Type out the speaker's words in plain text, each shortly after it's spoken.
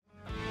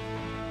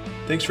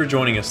Thanks for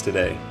joining us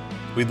today.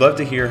 We'd love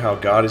to hear how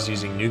God is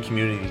using New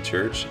Community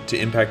Church to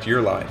impact your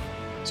life.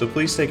 So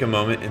please take a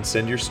moment and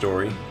send your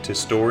story to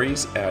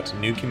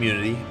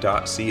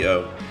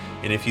stories@newcommunity.co.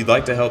 And if you'd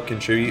like to help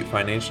contribute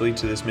financially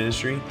to this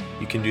ministry,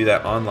 you can do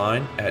that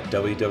online at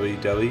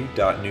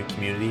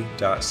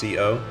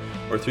www.newcommunity.co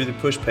or through the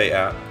PushPay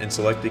app and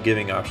select the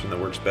giving option that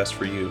works best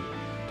for you.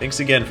 Thanks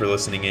again for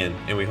listening in,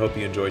 and we hope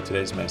you enjoyed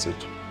today's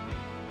message.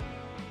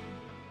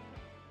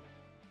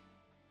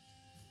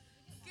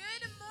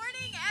 Good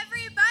morning,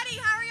 everybody.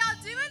 How are y'all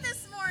doing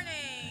this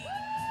morning?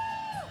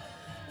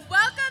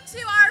 Welcome to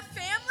our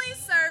family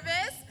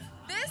service.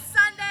 This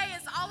Sunday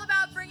is all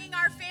about bringing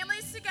our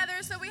families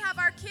together. So we have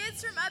our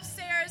kids from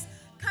upstairs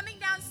coming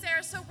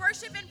downstairs to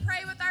worship and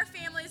pray with our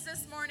families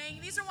this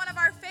morning. These are one of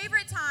our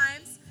favorite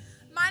times.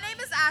 My name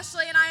is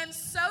Ashley, and I am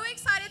so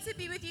excited to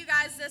be with you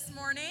guys this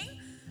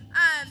morning.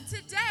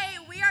 Today,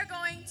 we are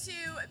going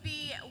to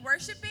be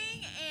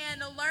worshiping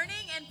and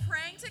learning and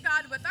praying to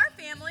God with our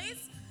families.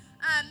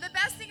 The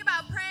best thing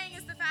about praying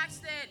is the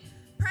fact that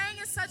praying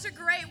is such a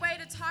great way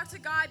to talk to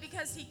God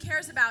because He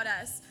cares about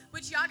us,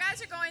 which y'all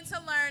guys are going to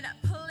learn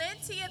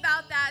plenty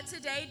about that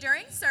today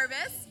during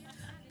service.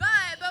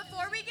 But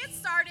before we get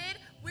started,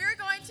 we're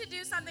going to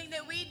do something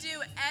that we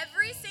do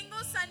every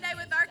single Sunday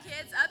with our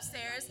kids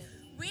upstairs.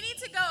 We need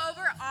to go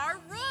over our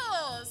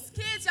rules.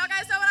 Kids, y'all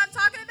guys know what I'm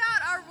talking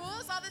about? Our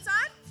rules all the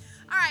time?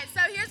 All right,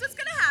 so here's what's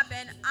going to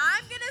happen.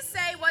 I'm going to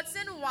say what's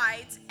in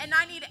white, and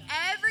I need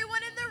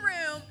everyone in the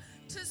room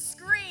to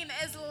scream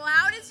as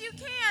loud as you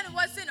can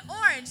what's in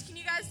orange. Can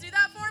you guys do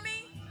that for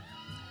me?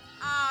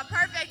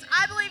 Perfect.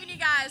 I believe in you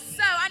guys.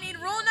 So I need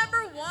rule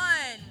number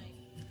 1.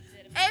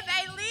 If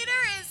a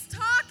leader is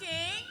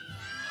talking...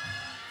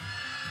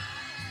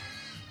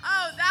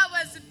 Oh, that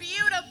was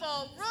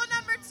beautiful. Rule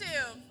number 2.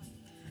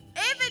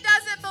 If it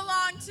doesn't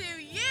belong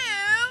to you...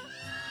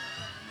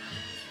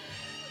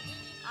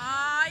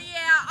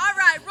 yeah. All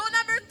right, rule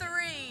number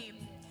 3.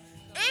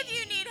 If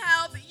you need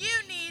help,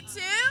 you need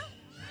to...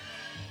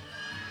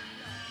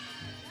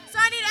 So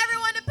I need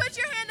everyone to put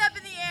your hand up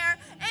in the air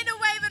and to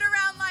wave it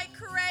around like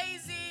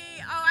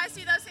crazy. Oh, I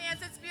see those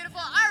hands. It's beautiful.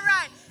 All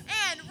right.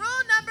 And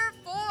rule number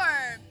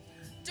 4.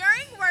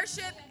 During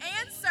worship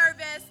and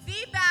service,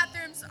 the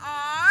bathrooms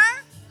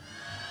are...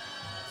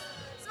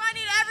 So I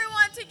need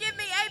everyone to give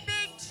me a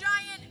big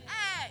giant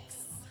X.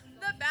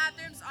 The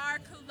bathrooms are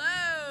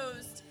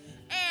closed.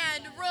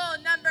 And rule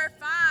number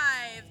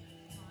 5.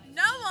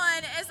 No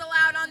one is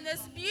allowed on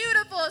this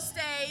beautiful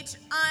stage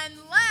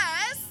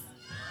unless...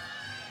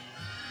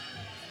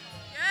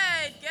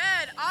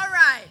 Good. All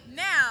right.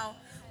 Now,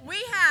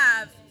 we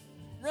have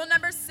rule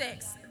number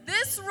 6.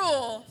 This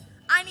rule,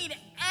 I need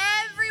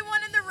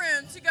everyone in the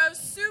room to go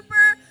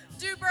super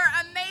duper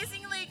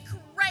amazingly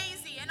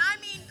crazy. And I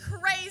mean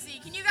crazy.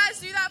 Can you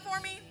guys do that for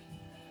me?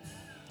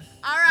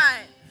 All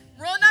right.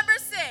 Rule number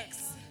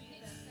 6.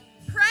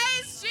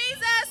 Praise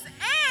Jesus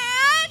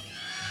and...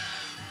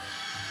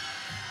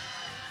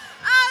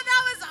 Oh,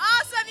 that was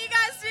awesome. You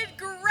guys did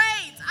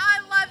great. I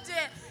loved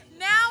it.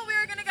 Now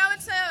we're going to go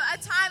into a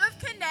time of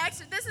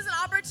connect. This is an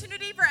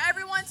opportunity for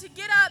everyone to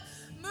get up,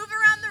 move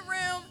around the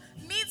room,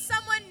 meet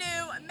someone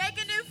new,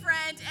 make a new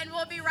friend, and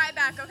we'll be right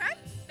back, okay?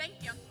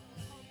 Thank you.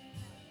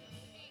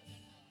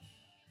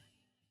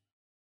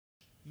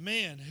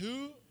 Man,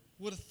 who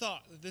would have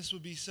thought that this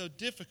would be so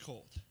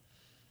difficult?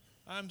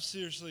 I'm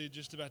seriously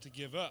just about to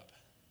give up.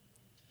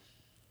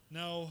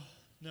 No,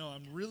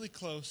 I'm really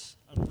close.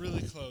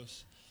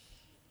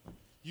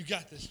 You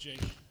got this,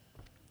 Jake.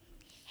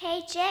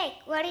 Hey, Jake,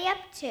 what are you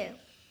up to?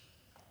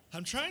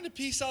 I'm trying to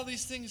piece all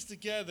these things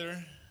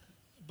together,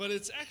 but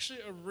it's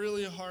actually a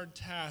really hard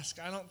task.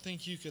 I don't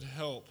think you could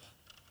help.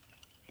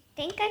 I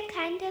think I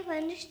kind of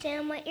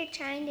understand what you're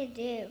trying to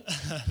do.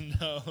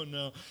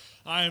 No.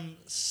 I'm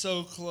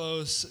so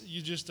close.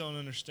 You just don't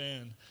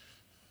understand.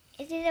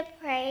 Is it a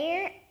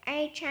prayer?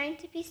 Are you trying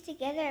to piece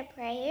together a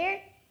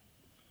prayer?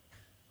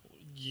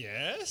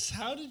 Yes?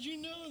 How did you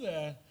know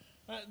that?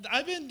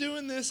 I've been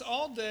doing this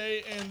all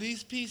day, and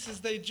these pieces,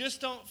 they just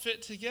don't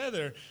fit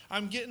together.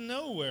 I'm getting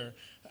nowhere.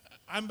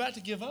 I'm about to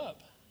give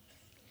up.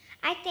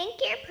 I think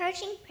you're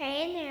approaching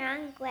prayer in the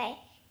wrong way.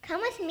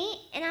 Come with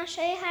me, and I'll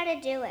show you how to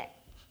do it.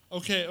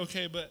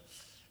 Okay, but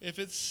if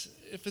it's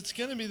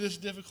going to be this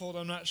difficult,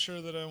 I'm not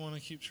sure that I want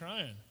to keep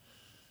trying.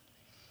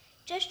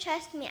 Just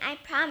trust me, I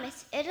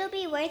promise. It'll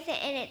be worth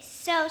it, and it's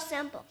so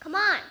simple. Come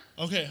on.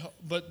 Okay,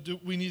 but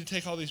do we need to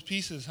take all these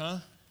pieces,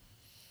 huh?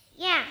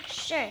 Yeah,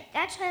 sure.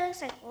 That toy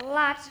looks like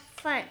lots of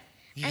fun.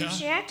 Yeah? I'm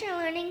sure after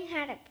learning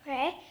how to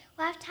pray,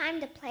 we'll have time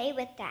to play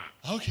with that.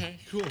 Okay,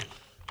 cool.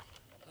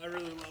 I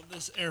really love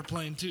this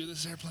airplane, too.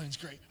 This airplane's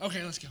great.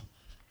 Okay, let's go.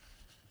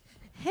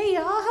 Hey,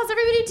 y'all. How's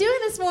everybody doing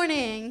this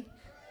morning?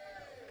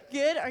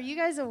 Good. Are you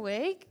guys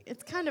awake?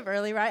 It's kind of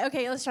early, right?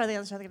 Okay, let's try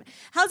again.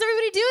 How's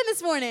everybody doing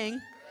this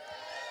morning?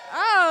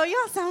 Oh,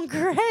 y'all sound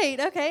great.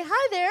 Okay,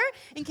 hi there.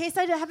 In case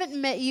I haven't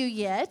met you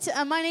yet,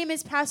 my name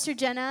is Pastor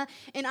Jenna,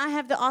 and I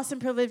have the awesome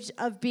privilege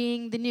of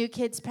being the new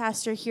kids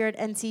pastor here at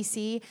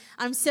NCC.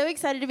 I'm so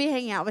excited to be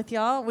hanging out with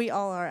y'all. We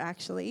all are,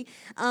 actually.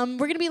 We're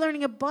going to be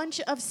learning a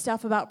bunch of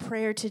stuff about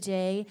prayer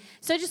today.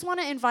 So I just want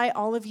to invite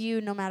all of you,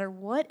 no matter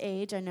what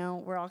age, I know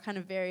we're all kind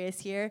of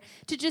various here,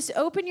 to just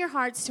open your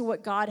hearts to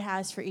what God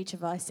has for each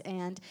of us,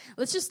 and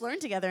let's just learn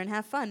together and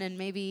have fun and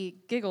maybe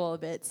giggle a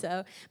bit.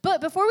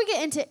 But before we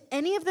get into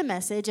any of the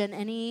message and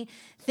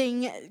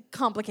anything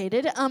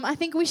complicated, I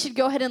think we should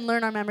go ahead and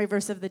learn our memory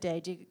verse of the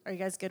day. Are you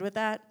guys good with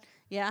that?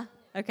 Yeah?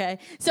 Okay.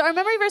 So our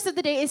memory verse of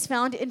the day is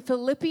found in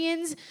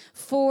Philippians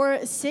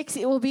 4:6.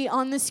 It will be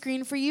on the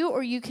screen for you,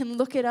 or you can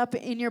look it up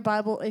in your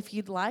Bible if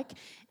you'd like.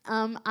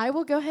 I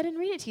will go ahead and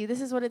read it to you. This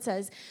is what it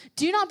says.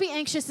 Do not be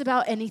anxious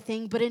about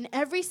anything, but in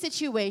every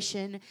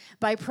situation,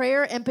 by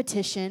prayer and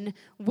petition,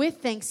 with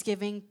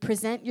thanksgiving,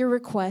 present your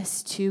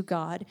requests to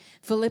God.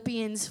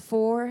 Philippians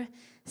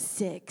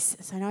 4:6.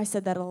 So I know I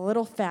said that a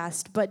little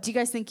fast, but do you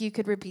guys think you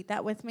could repeat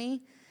that with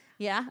me?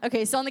 Yeah?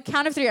 Okay, so on the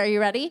count of 3, are you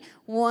ready?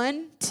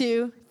 1,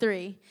 2,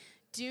 3.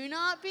 Do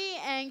not be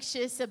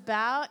anxious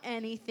about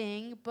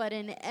anything, but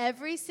in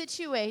every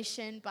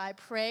situation, by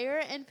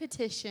prayer and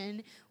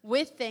petition,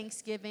 with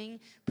thanksgiving,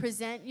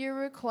 present your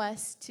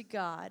requests to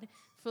God.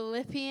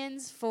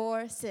 Philippians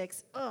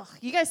 4:6. Ugh,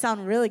 you guys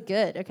sound really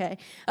good.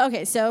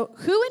 Okay, so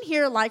who in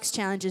here likes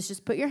challenges?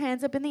 Just put your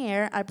hands up in the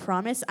air. I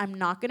promise I'm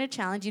not going to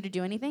challenge you to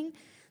do anything.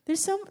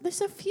 There's so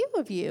few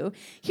of you.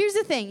 Here's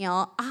the thing,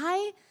 y'all.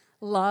 I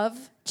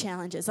love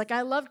challenges. Like,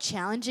 I love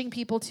challenging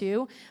people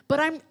too,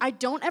 but I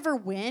don't ever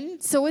win,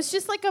 so it's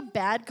just like a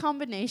bad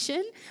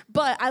combination.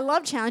 But I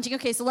love challenging.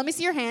 Okay, so let me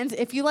see your hands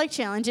if you like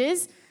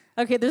challenges.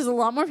 Okay, there's a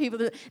lot more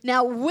people.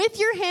 Now, with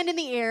your hand in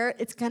the air,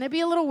 it's going to be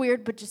a little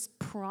weird, but just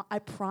I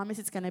promise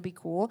it's going to be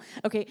cool.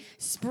 Okay,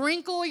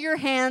 sprinkle your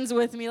hands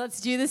with me.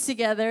 Let's do this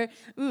together.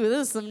 Ooh,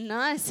 those are some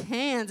nice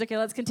hands. Okay,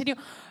 let's continue.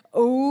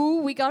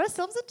 Oh, we got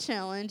ourselves a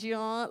challenge,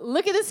 y'all.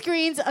 Look at the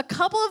screens. A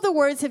couple of the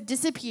words have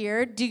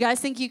disappeared. Do you guys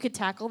think you could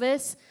tackle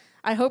this?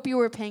 I hope you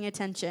were paying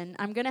attention.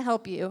 I'm going to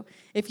help you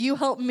if you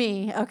help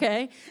me,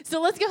 okay?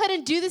 So let's go ahead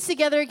and do this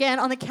together again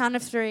on the count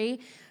of 3.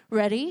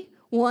 Ready?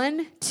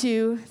 1,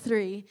 2,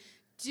 3.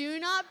 Do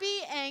not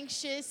be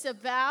anxious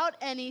about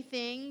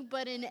anything,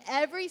 but in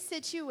every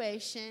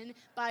situation,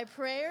 by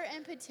prayer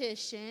and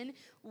petition,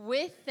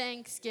 with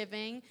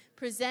thanksgiving,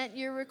 present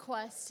your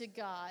requests to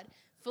God.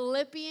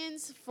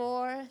 Philippians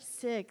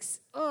 4:6.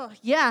 Oh,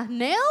 yeah,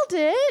 nailed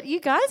it.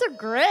 You guys are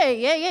great.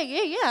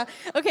 Yeah.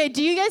 Okay,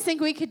 do you guys think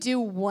we could do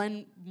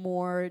one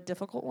more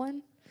difficult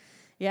one?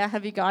 Yeah,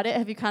 have you got it?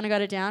 Have you kind of got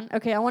it down?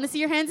 Okay, I want to see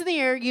your hands in the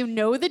air. You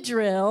know the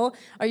drill.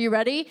 Are you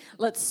ready?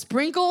 Let's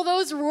sprinkle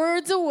those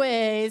words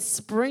away.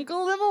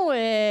 Sprinkle them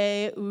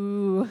away.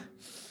 Ooh.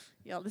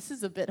 Y'all, this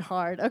is a bit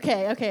hard.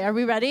 Okay, are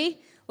we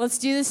ready? Let's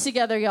do this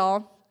together,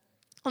 y'all.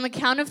 On the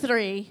count of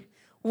 3.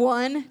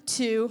 1,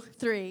 2,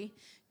 3.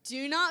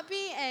 Do not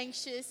be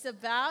anxious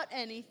about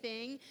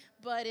anything,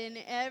 but in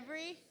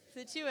every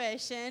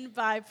situation,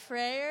 by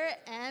prayer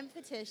and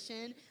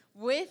petition,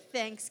 with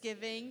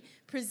thanksgiving,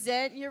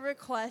 present your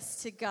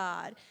requests to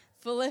God.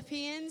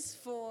 Philippians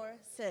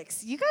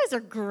 4:6. You guys are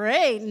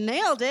great.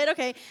 Nailed it.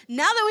 Okay,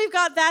 now that we've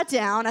got that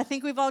down, I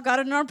think we've all got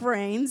it in our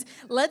brains.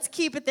 Let's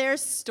keep it there,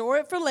 store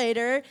it for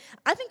later.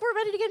 I think we're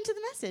ready to get into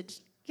the message.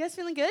 You guys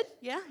feeling good?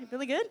 Yeah,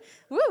 really good?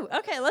 Woo,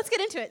 okay, let's get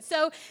into it.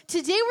 So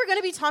today we're going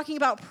to be talking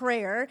about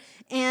prayer,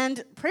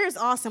 and prayer is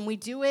awesome. We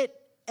do it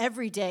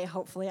every day,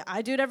 hopefully.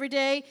 I do it every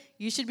day.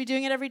 You should be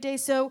doing it every day.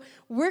 So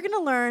we're going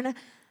to learn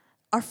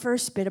our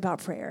first bit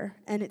about prayer,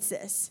 and it's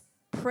this.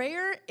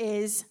 Prayer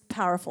is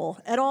powerful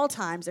at all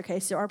times, okay?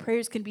 So our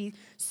prayers can be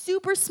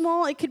super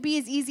small. It could be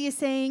as easy as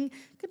saying,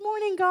 "Good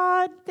morning,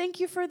 God. Thank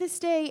you for this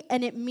day."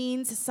 And it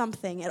means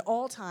something at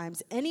all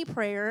times. Any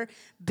prayer,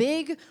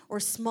 big or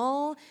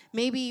small,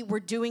 maybe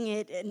we're doing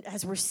it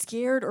as we're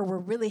scared or we're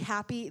really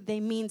happy, they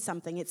mean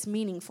something. It's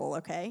meaningful,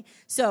 okay?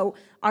 So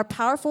our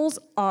prayers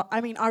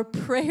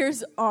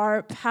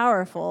are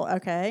powerful,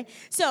 okay?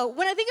 So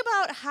when I think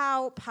about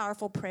how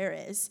powerful prayer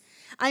is,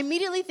 I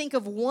immediately think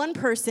of one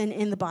person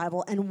in the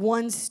Bible and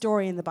one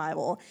story in the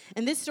Bible.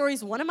 And this story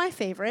is one of my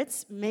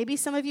favorites. Maybe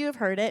some of you have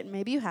heard it,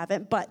 maybe you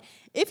haven't, but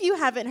if you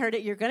haven't heard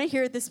it, you're going to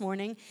hear it this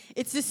morning.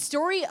 It's the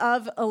story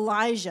of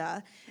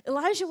Elijah.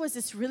 Elijah was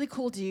this really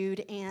cool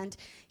dude, and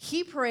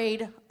he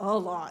prayed a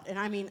lot. And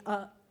I mean,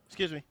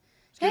 Excuse me.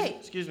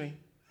 Excuse me.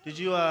 Did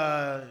you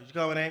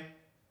call my name?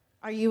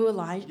 Are you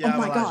Elijah? Yeah, oh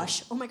my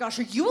Elijah. gosh.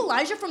 Are you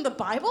Elijah from the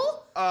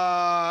Bible?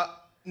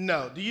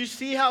 No. Do you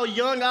see how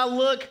young I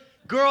look?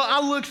 Girl,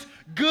 I look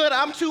good.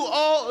 I'm too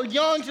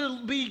young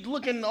to be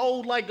looking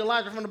old like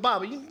Elijah from the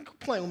Bible. You can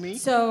play with me.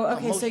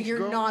 So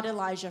you're not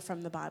Elijah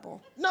from the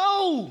Bible.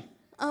 No.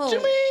 Oh. What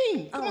you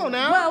mean? Come on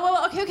now.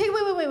 Well, okay,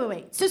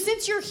 wait. So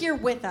since you're here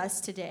with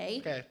us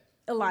today, okay.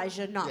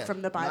 Elijah, not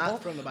from the Bible.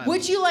 Not from the Bible.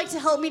 Would you like to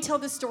help me tell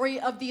the story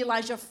of the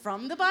Elijah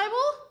from the Bible?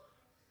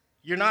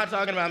 You're not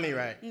talking about me,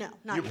 right? No,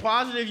 not You're you.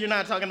 positive you're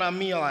not talking about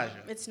me,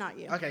 Elijah? It's not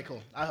you. Okay,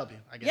 cool. I'll help you,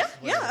 I Yeah, guess.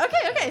 yeah,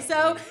 okay.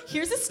 So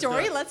here's a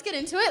story. Let's get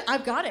into it.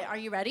 I've got it. Are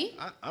you ready?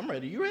 I'm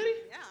ready. You ready?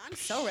 Yeah, I'm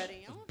so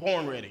ready.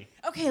 Born ready.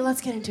 Okay, let's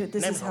get into it.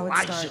 This Name is is how it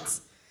Elijah.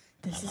 starts.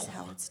 This is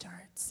how it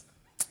starts.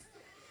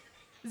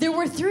 There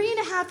were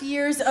 3.5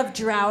 years of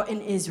drought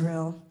in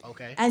Israel.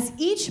 Okay. As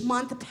each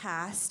month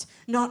passed,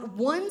 not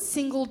one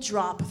single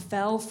drop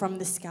fell from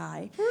the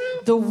sky.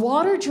 The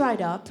water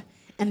dried up,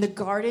 and the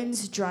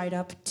gardens dried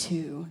up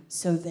too.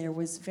 So there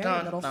was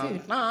very little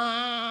food.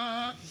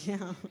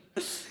 Yeah.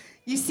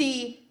 You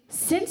see,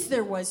 since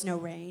there was no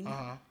rain,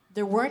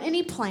 there weren't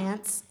any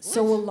plants,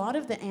 so a lot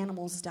of the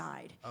animals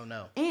died. Oh,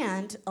 no.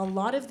 And a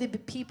lot of the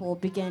people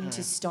began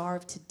to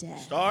starve to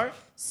death.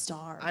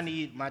 Starve? I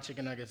need my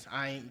chicken nuggets.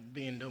 I ain't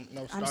being no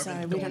starving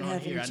sorry, we going don't on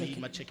have here. any I need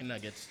chicken. my chicken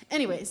nuggets.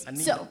 Anyways, I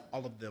need so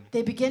all of them.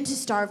 they began to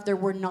starve. There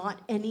were not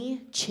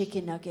any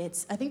chicken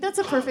nuggets. I think that's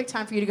a perfect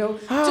time for you to go,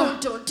 dun,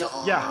 dun,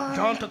 dun. Yeah.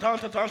 Dun, dun, dun,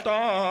 dun, dun,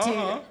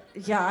 dun.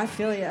 Dude, yeah, I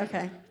feel you.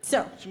 Okay.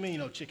 So What you mean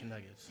no chicken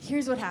nuggets?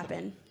 here's what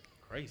happened.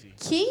 Crazy.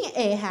 King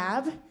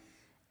Ahab,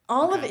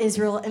 all of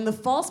Israel, and the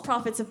false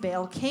prophets of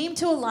Baal came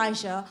to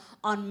Elijah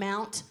on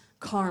Mount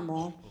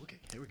Carmel. Okay,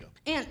 here we go.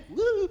 And,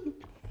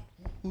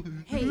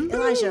 hey,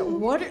 Elijah,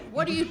 what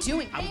are you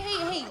doing?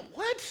 Hey.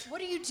 What?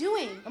 What are you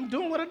doing? I'm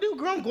doing what I do,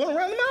 girl. I'm going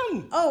around the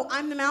mountain. Oh,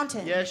 I'm the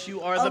mountain. Yes,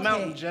 you are the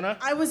mountain, Jenna.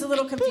 I was a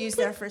little confused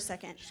there for a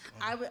second.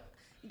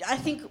 I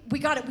think we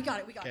got it.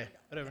 Okay,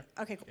 whatever.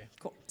 Okay,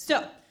 cool.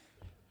 So,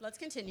 let's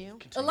continue.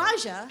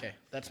 Elijah, Okay,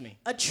 that's me.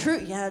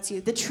 that's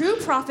you. The true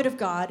prophet of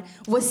God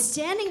was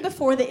standing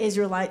before the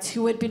Israelites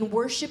who had been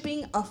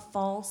worshiping a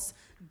false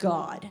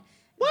god.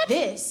 What?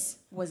 This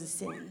was a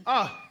sin.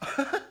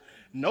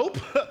 Nope.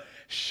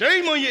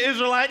 Shame on you,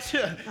 Israelites.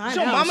 I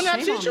Your know, mama not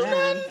shame teach you on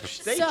them.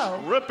 nothing? They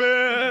So-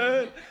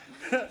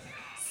 tripping.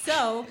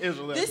 So,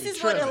 Israelites this be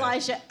is what tripping.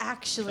 Elijah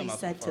actually Come on,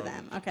 said to Farmer.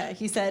 them. Okay,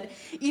 he said,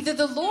 either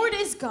the Lord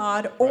is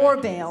God or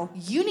Baal.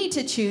 You need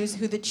to choose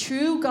who the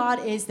true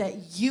God is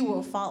that you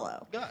will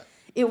follow. God.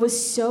 It was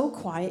so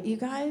quiet, you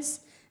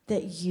guys,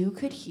 that you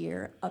could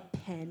hear a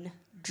pen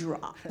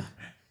drop.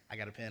 I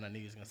got a pen. I knew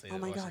you was going to say that. Oh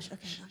my Watch gosh, it.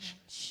 okay.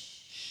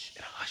 Shh.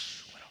 And a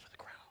hush went over the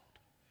crowd.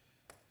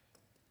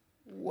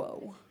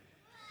 Whoa.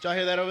 Did y'all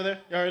hear that over there?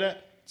 Y'all heard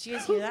that? Did you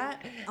guys hear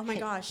that? Oh my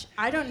gosh.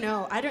 I don't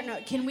know.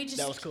 Can we just...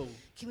 That was cool.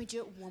 Can we do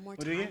it one more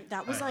What do you time? get?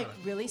 That was All right, like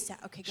really sad.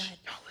 Okay, go ahead.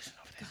 Y'all listen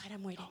over Go there. ahead,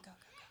 I'm waiting. Go.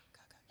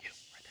 You,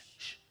 right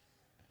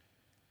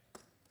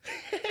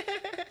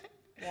there.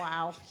 Shh.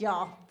 Wow,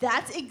 y'all,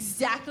 that's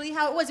exactly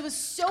how it was. It was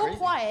so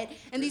quiet,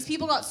 and these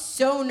people got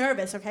so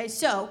nervous, okay?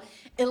 So,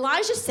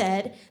 Elijah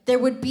said there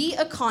would be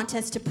a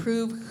contest to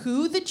prove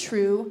who the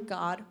true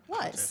God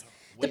was.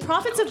 The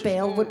prophets of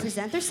Baal would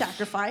present their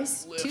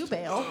sacrifice to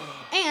Baal,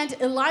 and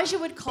Elijah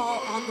would call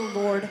on the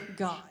Lord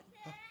God.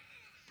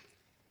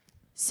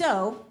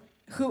 So,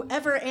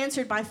 whoever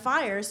answered by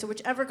fire, so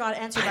whichever God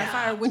answered by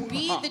fire, would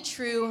be the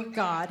true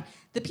God.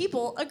 The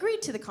people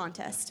agreed to the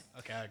contest.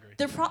 Okay, I agree.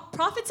 The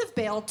prophets of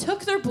Baal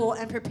took their bull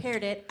and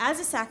prepared it as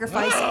a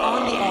sacrifice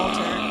on the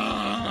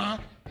altar.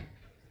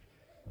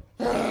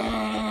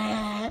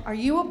 Are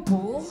you a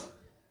bull?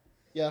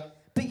 Yeah.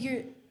 But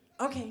you're...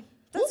 Okay,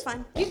 that's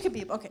fine. You could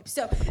be... Okay,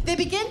 so they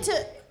begin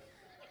to...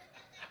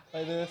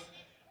 Like this.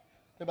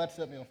 They're about to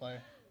set me on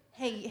fire.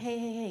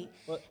 Hey.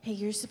 What? Hey,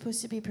 you're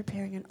supposed to be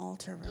preparing an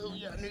altar, remember? Oh,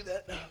 yeah, I knew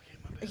that.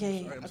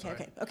 Okay, my bad. Okay, I'm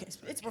sorry. okay.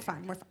 We're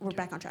fine. We're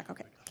back on track.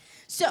 Okay.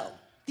 So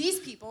these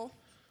people,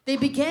 they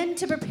begin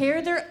to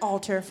prepare their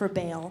altar for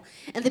Baal,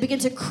 and they begin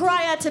to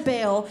cry out to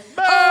Baal,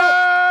 "Oh!"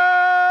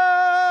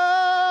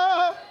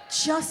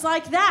 Just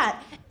like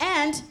that,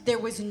 and there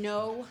was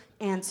no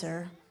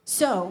answer.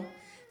 So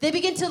they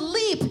begin to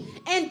leap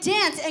and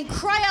dance and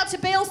cry out to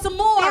Baal some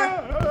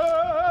more.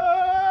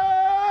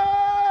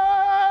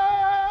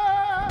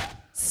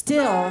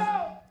 Still,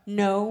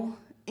 no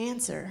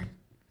answer.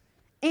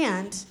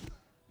 And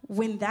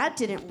when that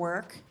didn't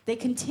work, they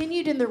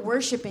continued in their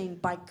worshiping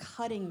by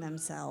cutting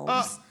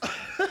themselves.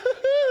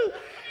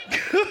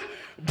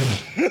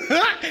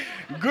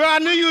 Girl, I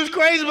knew you was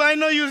crazy, but I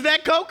didn't know you was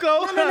that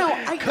cocoa.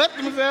 No. Cut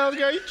themselves,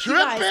 girl. You You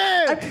tripping.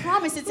 guys, I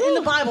promise it's in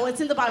the Bible.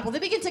 It's in the Bible. They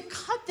begin to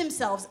cut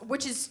themselves,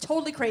 which is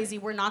totally crazy.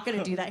 We're not going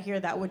to do that here.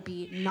 That would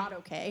be not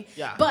okay.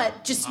 Yeah.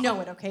 But just know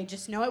it, okay?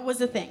 Just know it was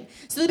a thing.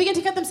 So they began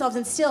to cut themselves,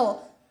 and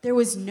still, there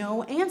was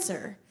no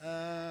answer.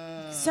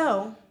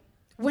 So,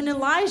 when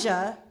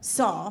Elijah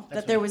saw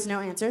that there was no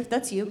answer,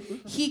 that's you,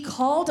 he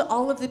called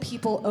all of the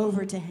people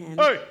over to him.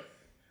 Hey,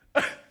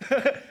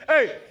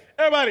 hey,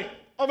 everybody,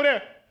 over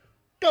there.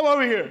 Come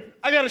over here.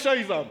 I got to show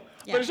you something.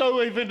 Yeah. Let me show you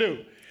what you finna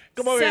do.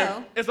 Come over here.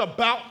 So- It's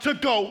about to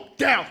go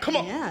down. Come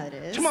on. Yeah, it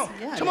is. Come on.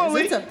 Yeah, Come it on, is.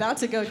 Lee. It's about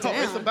to go down.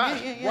 It's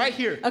about right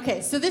here.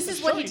 Okay, so this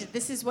is what show he you. did.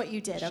 This is what you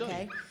did, Show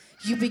okay?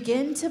 You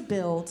begin to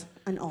build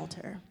an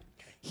altar.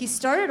 He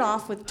started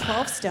off with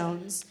 12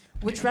 stones,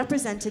 which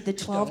represented the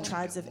 12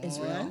 tribes of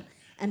Israel,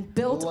 and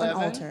built an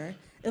 11, altar.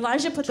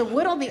 Elijah put the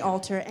wood on the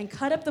altar and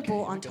cut up the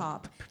bull on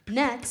top.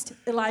 Next,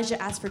 Elijah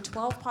asked for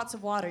 12 pots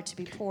of water to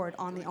be poured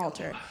on the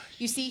altar.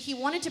 You see, he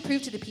wanted to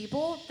prove to the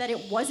people that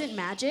it wasn't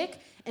magic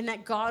and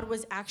that God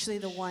was actually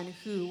the one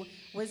who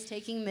was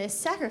taking this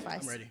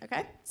sacrifice. I'm ready.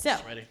 Okay? So,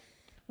 Ready.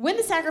 when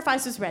the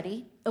sacrifice was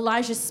ready,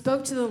 Elijah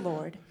spoke to the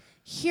Lord.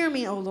 Hear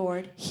me, O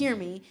Lord, hear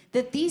me,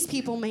 that these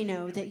people may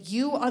know that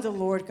you are the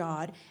Lord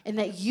God and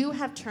that you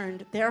have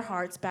turned their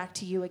hearts back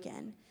to you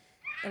again.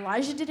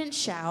 Elijah didn't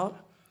shout,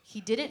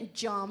 he didn't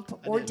jump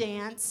or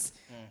dance,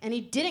 and he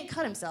didn't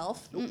cut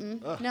himself.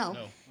 No.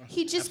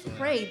 He just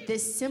prayed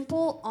this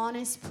simple,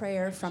 honest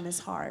prayer from his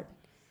heart.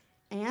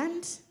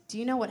 And do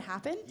you know what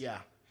happened? Yeah.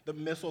 The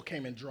missile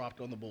came and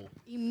dropped on the bull.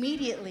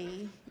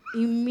 Immediately,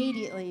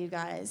 you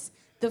guys,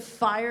 the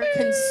fire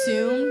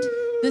consumed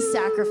the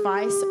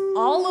sacrifice.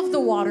 All of the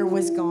water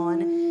was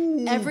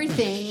gone.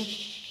 Everything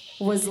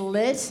was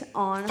lit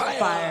on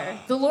fire.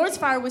 The Lord's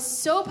fire was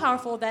so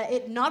powerful that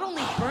it not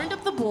only burned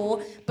up the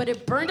bull, but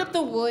it burned up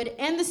the wood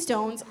and the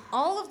stones.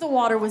 All of the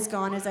water was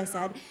gone, as I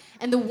said.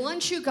 And the one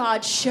true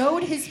God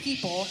showed his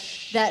people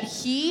that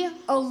he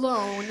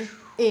alone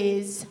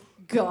is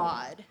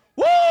God.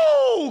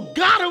 Woo!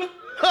 Got him!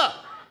 Huh.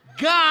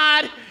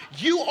 God,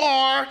 you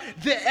are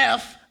the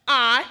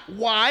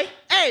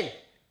F-I-Y-A.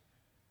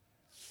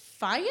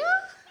 Fire?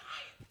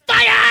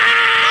 Fire!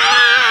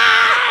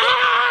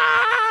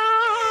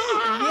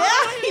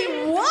 Yeah, he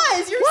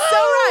was. You're so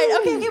right.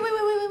 Okay,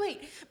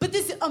 wait. But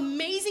this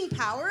amazing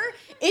power,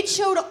 it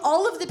showed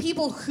all of the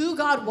people who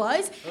God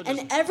was,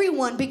 and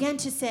everyone began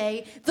to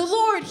say, the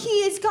Lord, he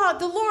is God.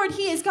 The Lord,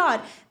 he is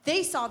God.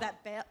 They saw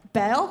that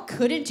Baal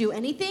couldn't do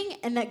anything,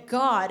 and that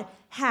God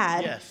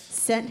had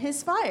sent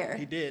his fire.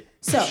 He did.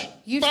 So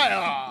you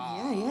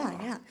Fire!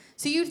 Yeah.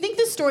 So you think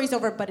the story's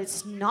over, but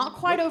it's not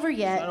quite over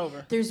yet. It's not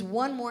over. There's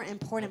one more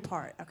important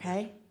part,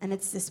 okay? And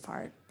it's this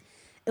part.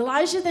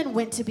 Elijah then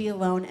went to be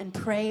alone and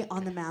pray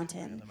on the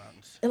mountain.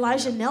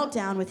 Elijah knelt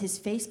down with his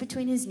face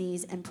between his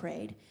knees and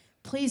prayed,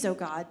 please, O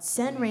God,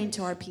 send rain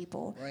to our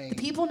people. The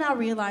people now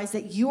realize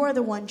that you are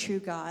the one true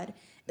God.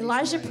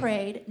 Elijah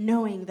prayed,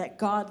 knowing that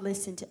God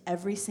listened to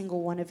every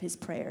single one of his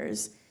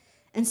prayers.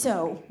 And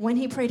so, when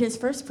he prayed his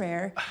first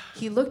prayer,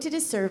 he looked at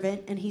his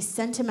servant and he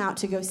sent him out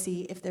to go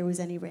see if there was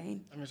any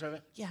rain. I'm your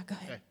servant? Yeah, go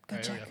ahead. Okay. Go All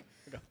right, here check.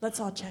 we go. Let's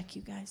all check,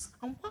 you guys.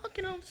 I'm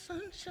walking on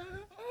sunshine.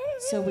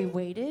 So we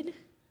waited,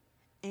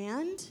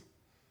 and...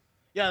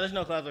 Yeah, there's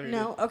no clouds over here.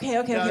 No? Okay.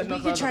 there's no We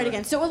can clouds try it over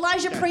again. there. So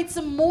Elijah prayed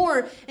some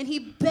more, and he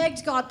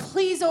begged God,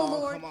 please, O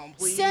Lord, come on,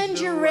 please send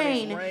do your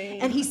rain.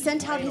 rain. And he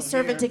sent out Rain his over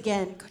servant here.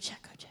 again. Go check.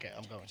 Okay,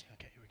 I'm going.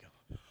 Okay, here we go.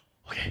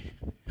 Okay.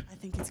 I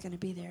think it's going to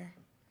be there.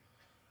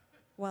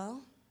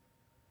 Well?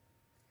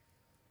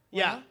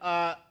 Yeah,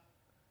 I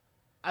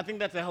think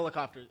that's a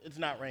helicopter. It's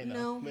not rain,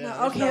 though. No. Yeah,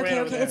 there's Okay. no rain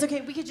over there. It's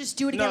okay. We could just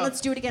do it again. No.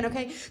 Let's do it again,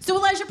 okay? So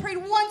Elijah prayed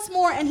once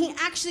more, and he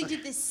actually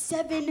did this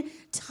 7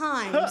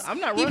 times. I'm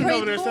not He running prayed,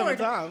 over there Lord, 7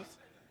 times.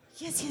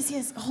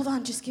 Yes. Hold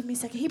on, just give me a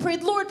second. He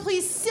prayed, Lord,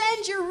 please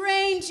send your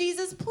rain,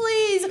 Jesus,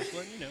 please. letting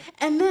you know.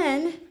 And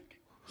then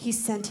he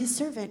sent his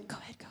servant. Go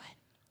ahead.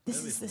 This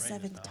Maybe is the it's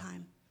rain this 7th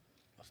time.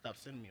 I'll stop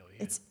sending me over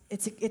here.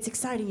 It's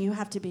exciting. You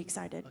have to be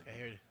excited. Okay,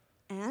 here it is.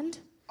 And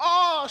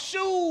Oh,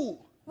 shoot!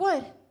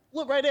 what?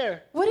 Look right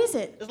there. What is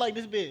it? It's like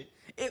this big.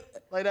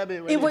 Like that big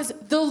right It there. was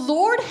the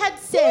Lord had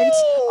sent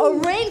a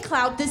rain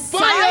cloud the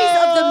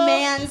size of the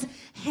man's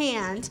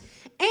hand,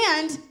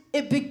 and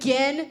it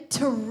began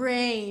to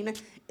rain.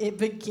 It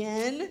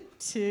began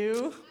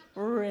to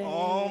rain.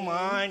 Oh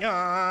my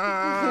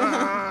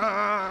God.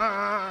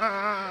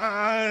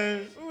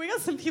 We got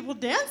some people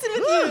dancing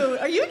with you.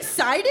 Are you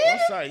excited? I'm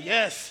sorry,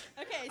 yes.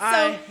 Okay,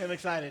 I so am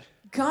excited.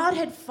 God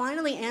had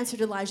finally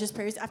answered Elijah's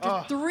prayers after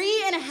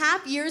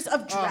 3.5 years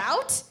of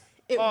drought.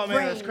 It Oh man,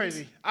 that's rained.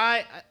 crazy.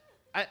 I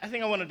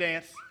think I want to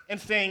dance and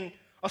sing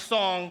a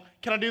song.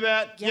 Can I do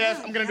that? Yeah,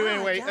 Yes, I'm gonna do it yeah,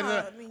 anyway.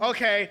 yeah, I mean-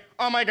 Okay.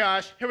 Oh my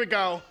gosh. Here we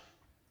go.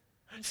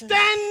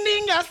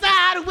 Standing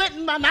outside with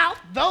my mouth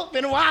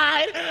open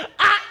wide.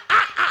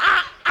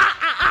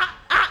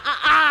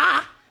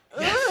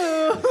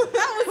 Ooh,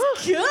 that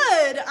was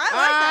good.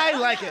 I I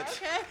like that.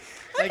 it.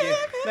 Okay.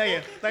 Thank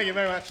you. Thank you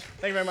very much.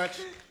 Thank you very much.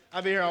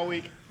 I'll be here all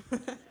week.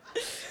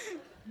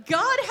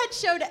 God had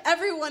showed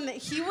everyone that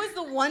he was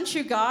the one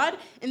true God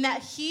and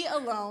that he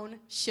alone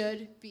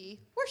should be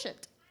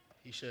worshipped.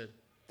 He should.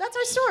 That's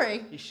our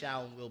story. He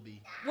shall and will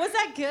be. Was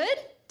that good?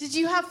 Did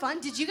you have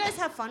fun? Did you guys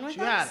have fun with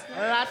You us?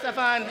 had lots of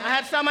fun. I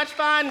had so much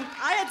fun.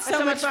 I had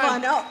so much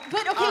fun. Oh,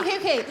 but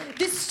okay.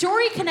 This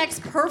story connects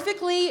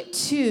perfectly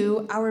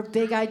to our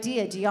big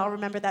idea. Do y'all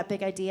remember that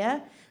big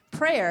idea?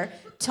 Prayer,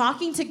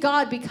 talking to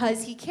God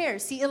because he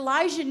cares. See,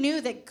 Elijah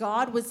knew that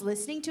God was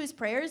listening to his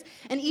prayers,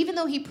 and even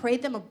though he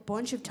prayed them a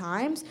bunch of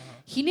times,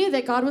 he knew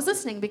that God was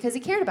listening because he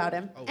cared about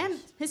him and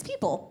his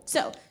people.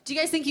 So, do you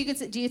guys think you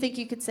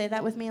could say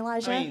that with me,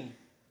 Elijah? I mean,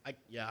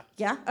 yeah.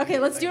 Yeah? Okay,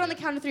 let's do it on the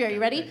count of 3. Are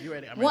you ready? Okay, you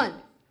ready? I'm ready. 1,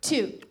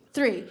 2,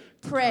 3.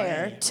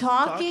 Prayer,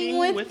 talking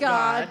with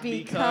God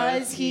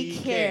because he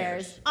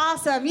cares.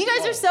 Awesome. You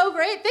guys are so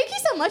great. Thank you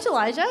so much,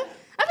 Elijah.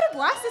 I've had a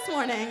blast this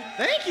morning.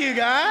 Thank you,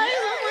 guys.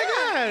 Oh my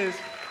gosh.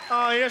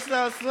 Oh, you're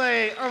so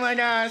sweet. Oh my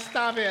gosh,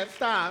 stop it.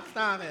 Stop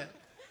it.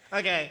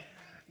 Okay,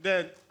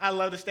 I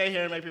love to stay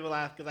here and make people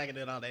laugh because I can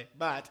do it all day,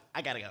 but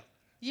I gotta go.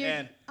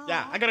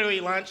 I gotta go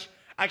eat lunch.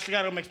 I actually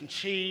gotta go make some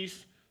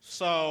cheese.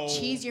 So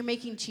Cheese? You're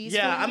making cheese?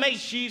 yeah, for I lunch? make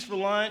cheese for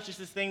lunch. It's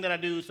this thing that I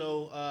do.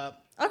 So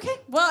Okay.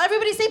 Well,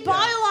 everybody say bye,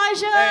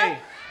 Elijah. Hey.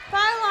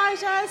 Bye,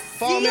 Elijah.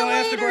 follow See me you on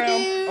later, Instagram.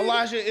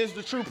 dude.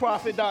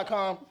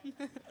 ElijahIsTheTrueProphet.com.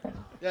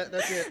 Yeah,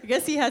 that's it. I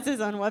guess he has his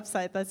own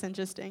website. That's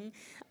interesting.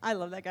 I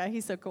love that guy.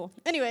 He's so cool.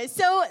 Anyway,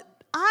 so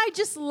I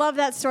just love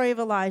that story of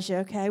Elijah,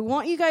 okay? I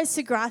want you guys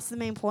to grasp the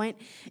main point.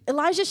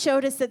 Elijah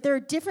showed us that there are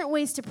different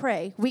ways to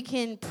pray. We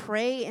can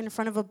pray in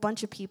front of a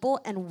bunch of people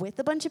and with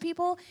a bunch of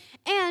people,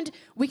 and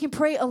we can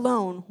pray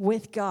alone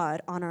with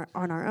God on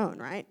our own,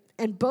 right?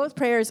 And both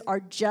prayers are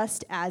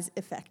just as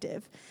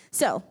effective.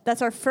 So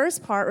that's our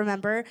first part.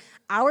 Remember,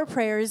 our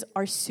prayers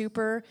are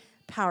super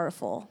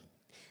powerful.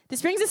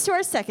 This brings us to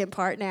our second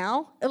part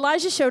now.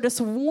 Elijah showed us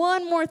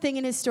one more thing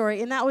in his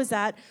story, and that was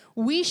that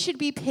we should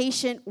be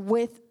patient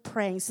with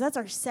praying. So that's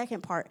our second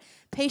part,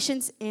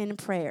 patience in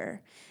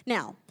prayer.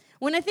 Now,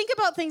 when I think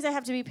about things I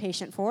have to be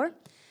patient for,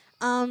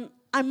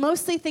 I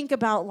mostly think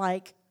about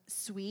like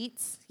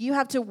sweets. You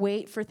have to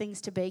wait for things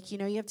to bake. You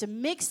know, you have to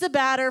mix the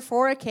batter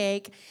for a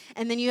cake,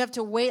 and then you have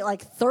to wait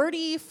like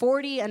 30,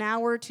 40, an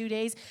hour, 2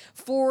 days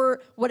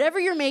for whatever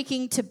you're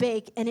making to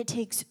bake, and it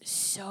takes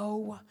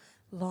so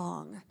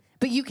long.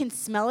 But you can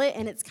smell it,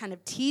 and it's kind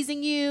of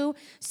teasing you.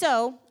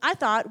 So I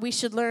thought we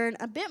should learn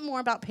a bit more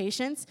about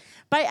patience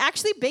by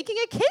actually baking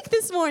a cake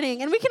this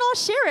morning, and we can all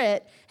share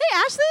it. Hey,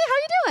 Ashley, how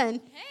you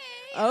doing? Hey,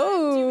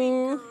 Oh, I'm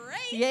doing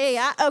great.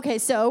 Yeah. Okay,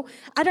 so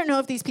I don't know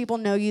if these people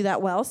know you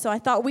that well, so I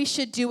thought we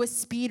should do a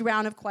speed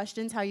round of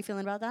questions. How are you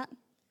feeling about that?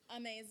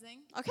 Amazing.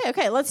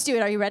 Okay, let's do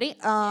it. Are you ready?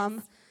 I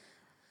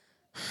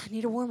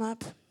need to warm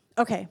up.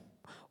 Okay,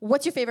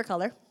 what's your favorite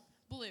color?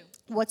 Blue.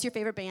 What's your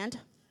favorite band?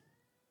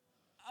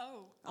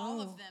 Oh,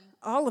 all of them.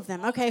 All of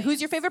them. Okay,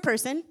 who's your favorite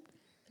person?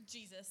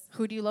 Jesus.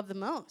 Who do you love the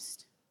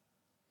most?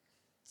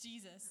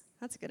 Jesus.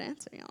 That's a good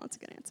answer, y'all. That's a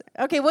good answer.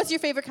 Okay, what's your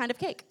favorite kind of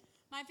cake?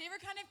 My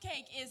favorite kind of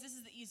cake is, this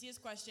is the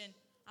easiest question.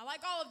 I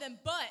like all of them,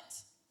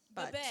 but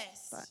the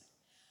best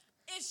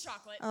is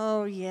chocolate.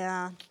 Oh,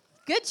 yeah.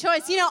 Good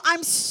choice. You know,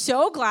 I'm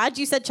so glad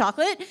you said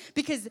chocolate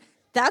because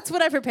that's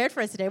what I prepared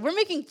for us today. We're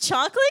making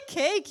chocolate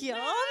cake, y'all.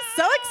 I'm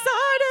so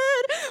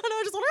excited. And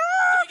I just want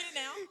Can we get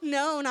it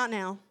now? No, not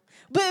now.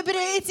 But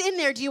it's in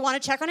there. Do you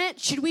want to check on it?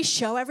 Should we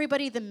show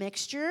everybody the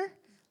mixture?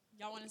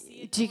 Y'all want to see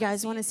it? Do you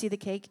guys want to see the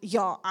cake?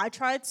 Y'all, I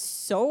tried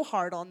so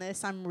hard on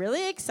this. I'm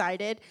really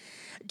excited.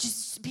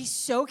 Just be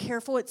so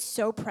careful. It's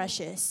so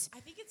precious. I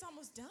think it's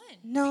almost done.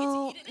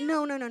 No, We get to eat it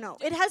now? no.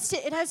 It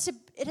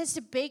has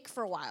to bake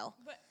for a while.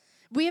 But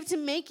We have to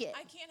make it.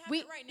 I can't have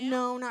it right now?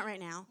 No, not right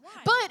now. Why?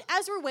 But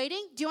as we're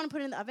waiting, do you want to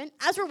put it in the oven?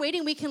 As we're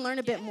waiting, we can learn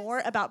a bit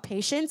more about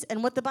patience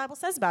and what the Bible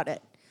says about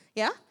it.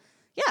 Yeah?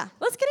 Yeah,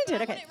 let's get into I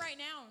it. Okay. want it right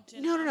now,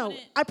 Jenna. No. want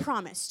it- I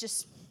promise.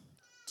 Just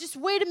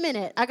wait a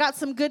minute. I got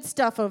some good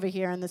stuff over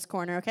here in this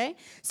corner, okay?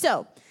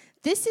 So,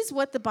 this is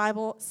what the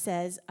Bible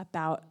says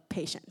about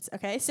patience,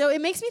 okay? So, it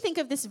makes me think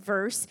of this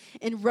verse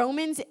in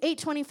Romans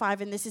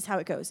 8:25, and this is how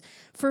it goes.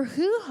 For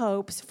who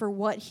hopes for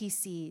what he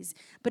sees?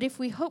 But if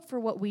we hope for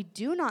what we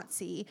do not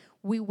see,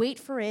 we wait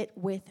for it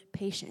with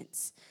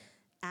patience.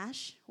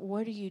 Ash,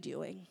 what are you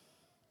doing?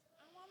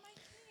 I want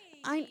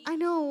my cake. I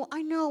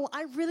know.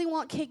 I really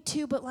want cake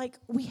too, but like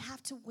we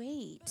have to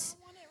wait. But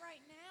I want it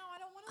right now. I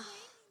don't want to wait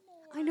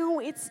anymore. I know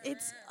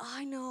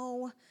I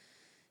know.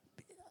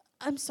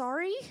 I'm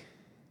sorry.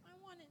 I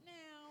want it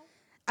now.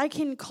 I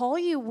can call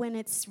you when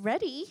it's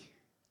ready,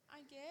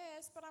 I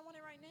guess, but I want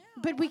it right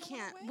now. but we I don't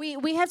wanna can't.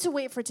 wait. We have to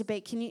wait for it to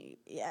bake. Can you?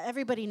 Yeah,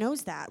 everybody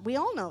knows that. We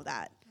all know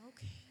that.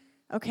 Okay.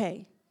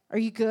 Okay. Are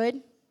you good?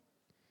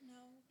 No.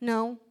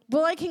 No.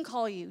 Well, I can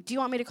call you. Do you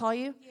want me to call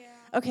you? Yeah.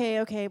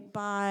 Okay.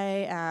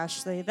 Bye,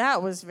 Ashley.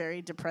 That was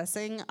very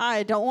depressing.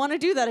 I don't want to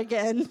do that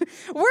again. We're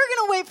going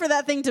to wait for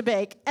that thing to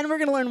bake, and we're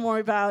going to learn more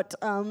about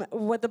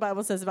what the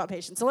Bible says about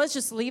patience. So let's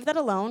just leave that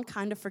alone,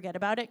 kind of forget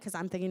about it, because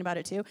I'm thinking about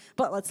it too.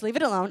 But let's leave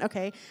it alone,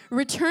 okay?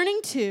 Returning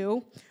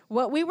to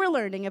what we were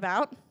learning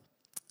about.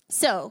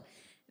 So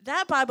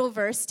that Bible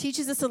verse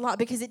teaches us a lot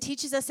because it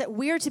teaches us that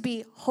we are to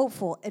be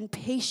hopeful and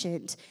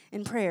patient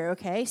in prayer,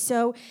 okay?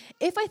 So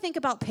if I think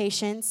about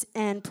patience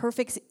and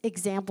perfect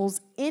examples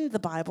in the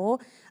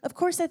Bible, of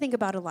course I think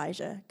about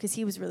Elijah because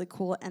he was really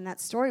cool and that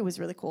story was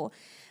really cool.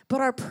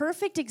 But our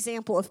perfect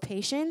example of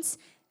patience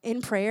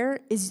in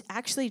prayer is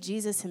actually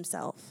Jesus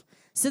himself.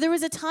 So there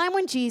was a time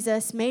when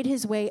Jesus made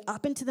his way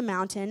up into the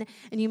mountain,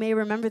 and you may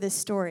remember this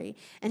story,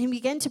 and he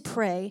began to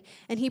pray,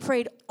 and he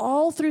prayed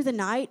all through the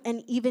night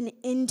and even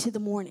into the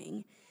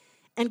morning.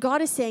 And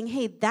God is saying,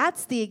 hey,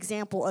 that's the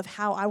example of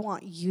how I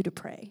want you to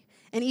pray.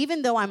 And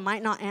even though I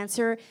might not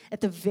answer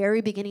at the very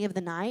beginning of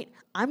the night,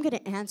 I'm going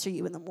to answer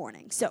you in the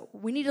morning. So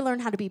we need to learn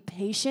how to be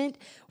patient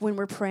when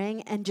we're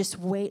praying and just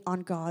wait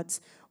on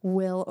God's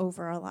will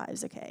over our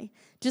lives, okay?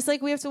 Just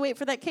like we have to wait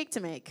for that cake to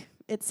make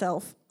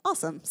itself.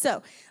 Awesome.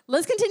 So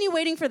let's continue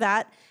waiting for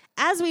that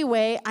As we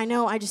wait, I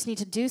know I just need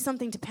to do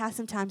something to pass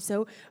some time.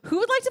 So who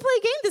would like to play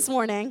a game this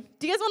morning?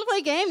 Do you guys want to play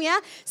a game? Yeah?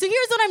 So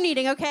here's what I'm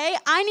needing, okay?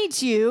 I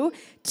need you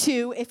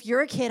to, if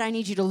you're a kid, I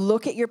need you to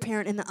look at your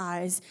parent in the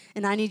eyes,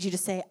 and I need you to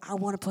say, I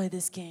want to play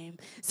this game.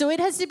 So it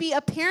has to be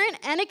a parent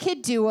and a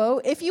kid duo.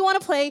 If you want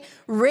to play,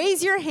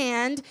 raise your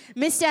hand.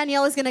 Miss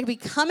Danielle is going to be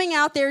coming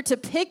out there to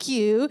pick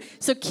you.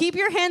 So keep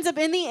your hands up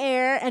in the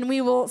air, and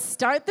we will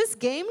start this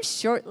game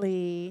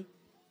shortly.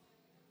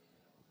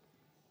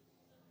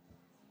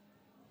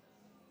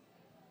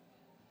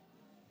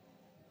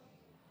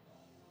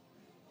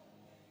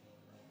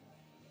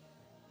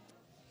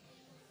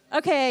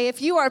 Okay,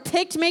 if you are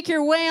picked, make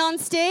your way on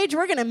stage.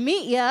 We're going to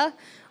meet you.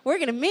 We're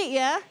going to meet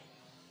you.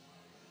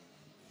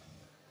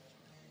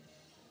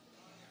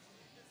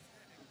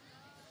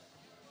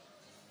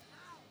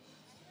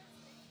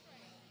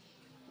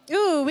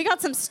 Ooh, we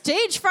got some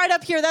stage fright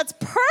up here. That's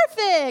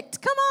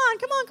perfect. Come on,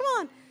 come on, come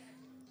on.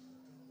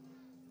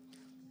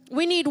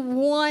 We need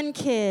one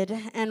kid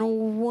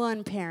and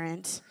one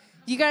parent.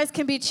 You guys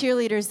can be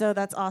cheerleaders, though.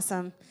 That's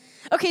awesome.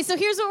 Okay, so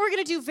here's what we're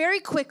going to do very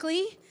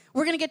quickly.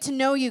 We're going to get to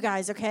know you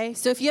guys, okay?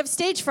 So if you have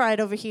stage fright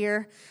over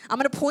here, I'm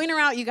going to point her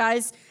out, you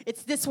guys.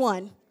 It's this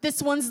one.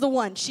 This one's the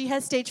one. She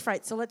has stage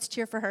fright, so let's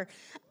cheer for her.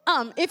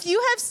 If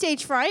you have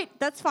stage fright,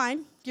 that's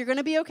fine. You're going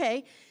to be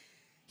okay.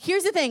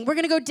 Here's the thing. We're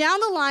going to go down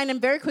the line, and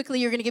very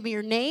quickly, you're going to give me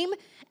your name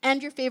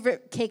and your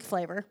favorite cake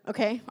flavor,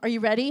 okay? Are you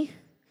ready?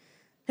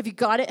 Have you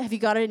got it? Have you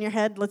got it in your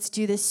head? Let's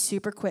do this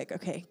super quick.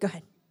 Okay, go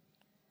ahead.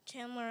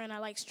 Chandler, and I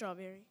like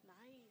strawberry.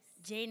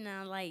 Nice. Jaden,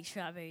 I like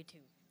strawberry, too.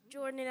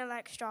 Jordan, and I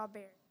like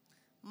strawberry.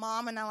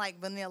 Mom, and I like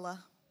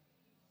vanilla.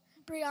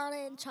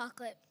 Brianna and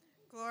chocolate.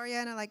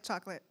 Gloria, and I like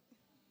chocolate.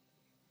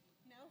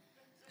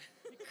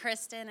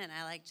 Kristen, and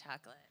I like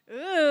chocolate.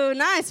 Ooh,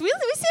 nice. We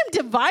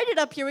seem divided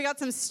up here. We got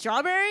some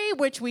strawberry,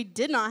 which we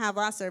did not have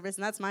last service,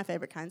 and that's my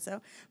favorite kind,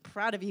 so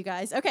proud of you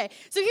guys. Okay,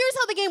 so here's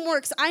how the game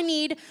works. I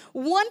need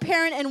one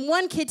parent and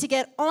one kid to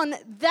get on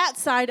that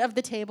side of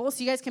the table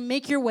so you guys can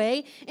make your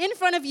way. In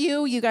front of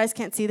you, you guys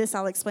can't see this,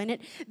 I'll explain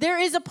it. There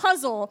is a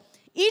puzzle.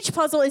 Each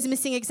puzzle is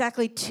missing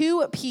exactly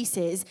 2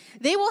 pieces.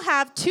 They will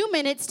have 2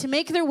 minutes to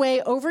make their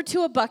way over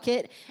to a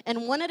bucket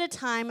and one at a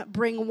time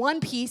bring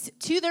one piece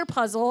to their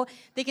puzzle.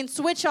 They can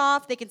switch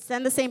off. They can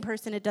send the same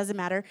person. It doesn't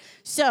matter.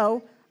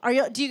 So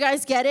do you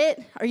guys get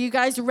it? Are you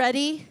guys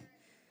ready?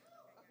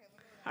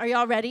 Are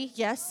y'all ready?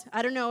 Yes?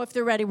 I don't know if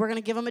they're ready. We're going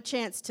to give them a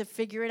chance to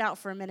figure it out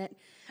for a minute.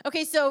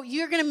 Okay, so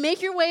you're going to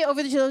make your way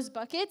over to those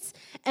buckets,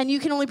 and you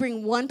can only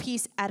bring one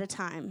piece at a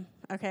time,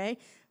 okay?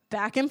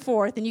 Back and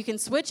forth, and you can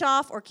switch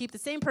off or keep the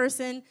same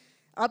person.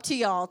 Up to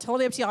y'all,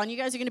 totally up to y'all. And you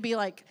guys are going to be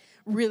like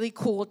really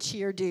cool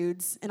cheer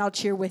dudes, and I'll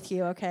cheer with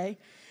you, okay?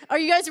 Are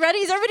you guys ready?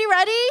 Is everybody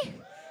ready?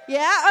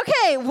 Yeah?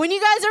 Okay, when you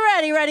guys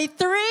are ready,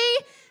 3,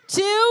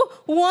 2,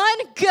 1,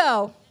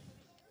 go.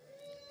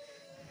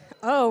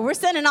 Oh, we're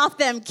sending off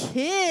them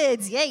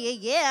kids. Yeah, yeah,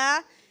 yeah.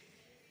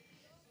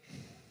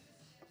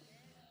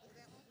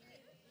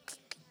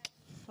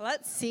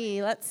 Let's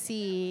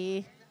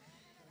see.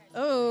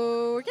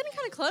 Oh, we're getting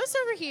kind of close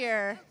over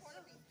here.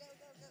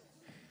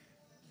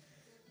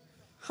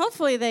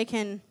 Hopefully they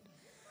can.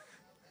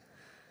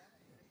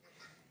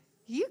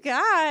 You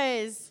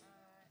guys.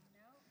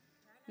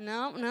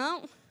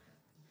 No.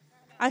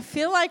 I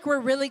feel like we're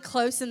really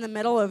close in the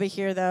middle over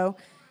here, though.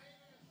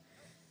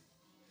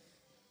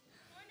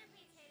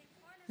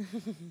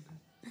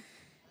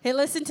 Hey,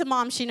 listen to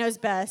Mom. She knows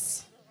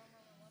best.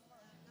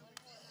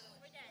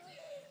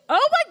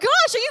 Oh, my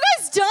gosh. Are you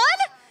guys done?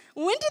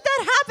 When did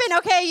that happen?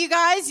 Okay,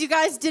 you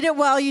guys did it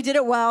well. You did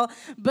it well.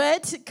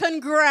 But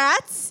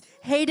congrats,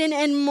 Hayden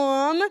and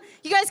Mom.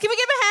 You guys, can we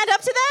give a hand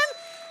up to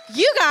them?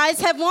 You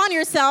guys have won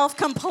yourself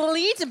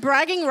complete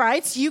bragging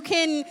rights. You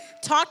can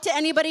talk to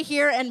anybody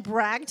here and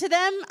brag to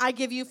them. I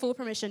give you full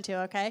permission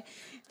to, okay?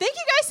 Thank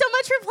you guys so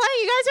much for playing.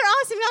 You guys are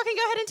awesome. Y'all can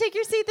go ahead and take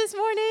your seat this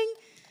morning.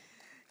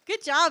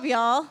 Good job,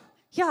 y'all.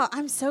 Y'all,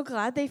 I'm so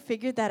glad they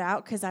figured that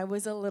out because I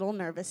was a little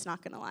nervous,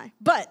 not going to lie.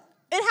 But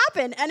it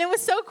happened, and it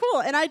was so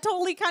cool, and I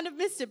totally kind of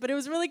missed it, but it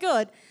was really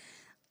good.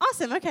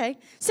 Awesome, okay.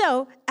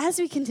 So as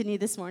we continue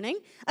this morning,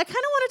 I kind of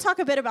want to talk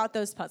a bit about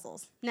those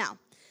puzzles. Now,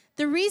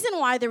 the reason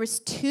why there was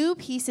 2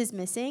 pieces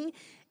missing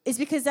is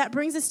because that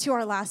brings us to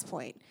our last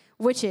point,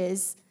 which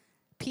is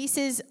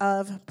pieces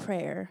of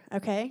prayer,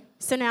 okay?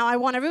 So now I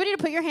want everybody to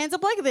put your hands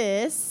up like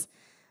this.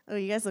 Oh,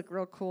 you guys look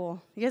real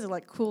cool. You guys are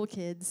like cool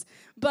kids.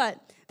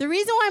 But the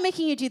reason why I'm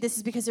making you do this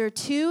is because there are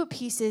 2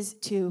 pieces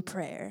to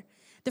prayer.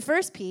 The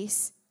first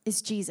piece is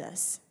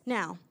Jesus.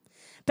 Now,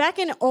 back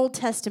in Old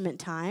Testament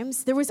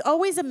times, there was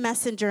always a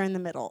messenger in the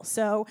middle.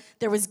 So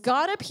there was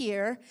God up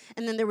here,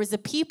 and then there was a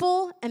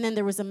people, and then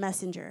there was a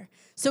messenger.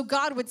 So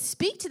God would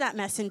speak to that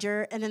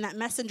messenger, and then that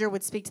messenger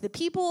would speak to the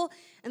people,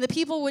 and the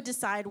people would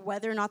decide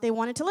whether or not they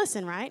wanted to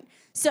listen, right?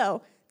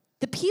 So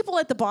the people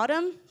at the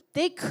bottom,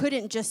 they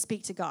couldn't just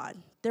speak to God.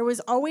 There was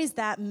always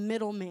that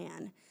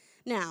middleman.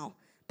 Now,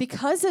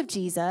 because of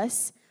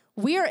Jesus,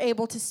 we are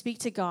able to speak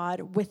to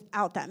God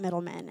without that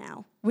middleman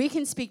now. We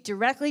can speak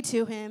directly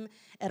to him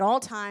at all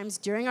times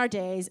during our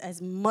days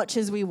as much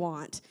as we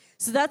want.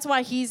 So that's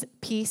why he's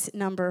piece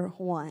number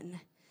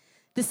 1.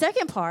 The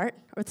second part,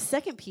 or the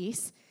second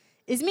piece,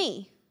 is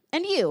me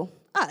and you,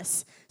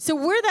 us. So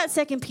we're that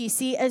second piece.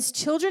 See, as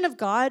children of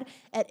God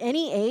at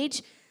any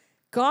age,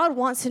 God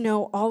wants to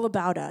know all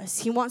about us.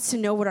 He wants to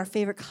know what our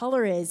favorite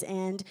color is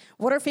and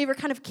what our favorite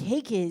kind of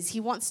cake is.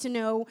 He wants to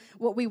know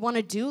what we want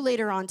to do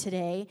later on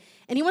today.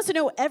 And he wants to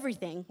know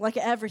everything, like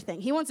everything.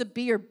 He wants to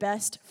be your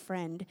best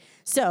friend.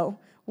 So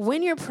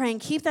when you're praying,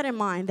 keep that in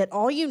mind, that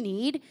all you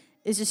need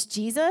is just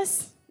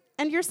Jesus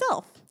and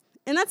yourself.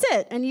 And that's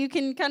it. And you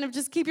can kind of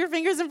just keep your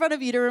fingers in front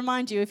of you to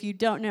remind you if you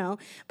don't know.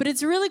 But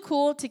it's really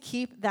cool to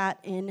keep that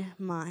in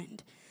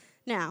mind.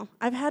 Now,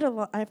 I've had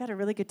a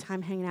really good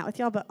time hanging out with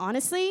y'all, but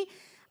honestly,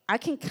 I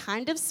can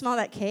kind of smell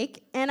that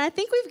cake, and I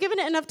think we've given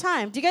it enough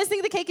time. Do you guys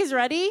think the cake is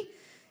ready?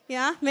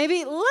 Yeah,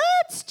 maybe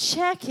let's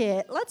check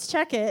it. Let's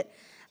check it.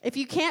 If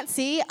you can't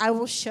see, I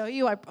will show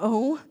you.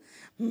 Oh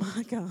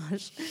my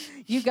gosh.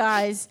 You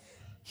guys,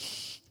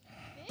 this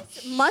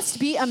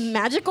must be a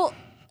magical,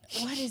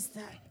 what is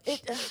that?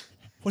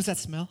 What does that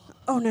smell?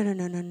 Oh, no. You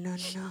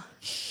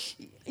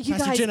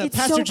Pastor guys, Jenna, it's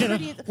Pastor so Jenna,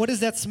 pretty. what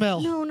does that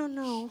smell?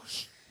 No.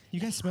 You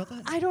guys smell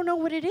that? I don't know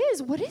what it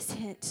is. What is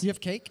it? Do you have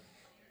cake?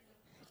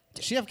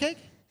 Does she have cake?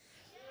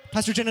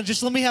 Pastor Jenna,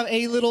 just let me have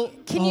a little.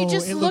 Can you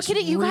just look at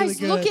it? You really guys,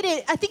 good. look at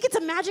it. I think it's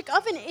a magic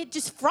oven. It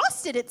just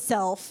frosted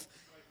itself.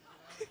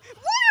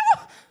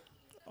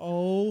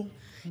 Oh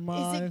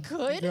my Is it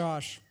good?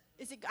 gosh.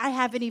 I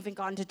haven't even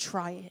gotten to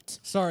try it.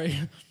 Sorry.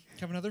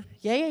 Have another?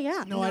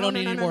 Yeah. No, I don't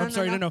need any more. I'm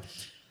sorry. No.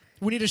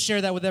 We need to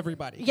share that with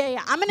everybody.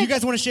 Yeah. I'm gonna. You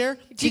guys want to share?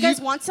 Do you guys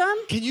want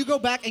some? Can you go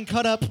back and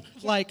cut up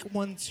like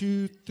 1,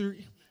 2,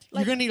 3?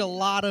 You're going to need a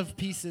lot of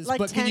pieces, like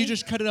but 10? can you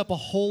just cut it up a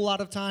whole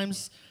lot of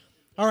times?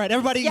 All right,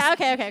 everybody. Yeah,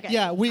 okay.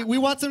 Yeah, we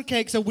want some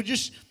cake, so we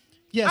just,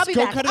 yes, I'll be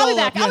go back. cut it I'll all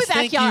be up. back. I'll be Yes, back,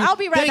 thank y'all. you. I'll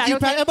be right Thank back, you,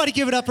 okay? everybody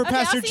give it up for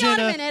Pastor I'll see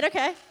Jenna. you in a minute,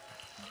 okay?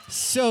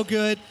 So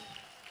good.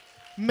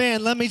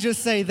 Man, let me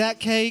just say, that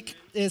cake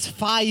is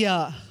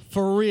fire,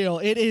 for real.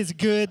 It is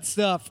good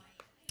stuff.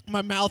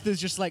 My mouth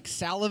is just like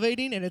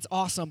salivating, and it's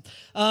awesome.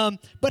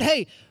 But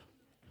hey,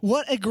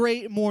 what a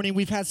great morning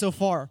we've had so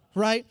far,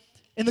 right?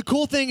 And the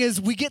cool thing is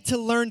we get to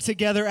learn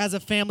together as a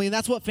family, and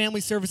that's what family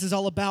service is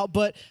all about.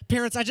 But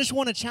parents, I just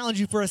want to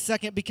challenge you for a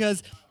second,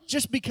 because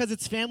just because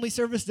it's family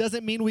service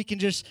doesn't mean we can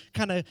just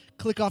kind of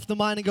click off the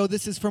mind and go,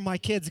 this is for my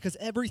kids, because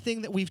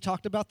everything that we've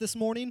talked about this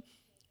morning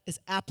is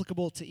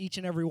applicable to each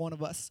and every one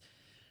of us.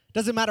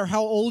 Doesn't matter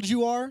how old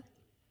you are.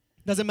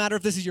 Doesn't matter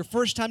if this is your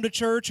first time to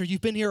church or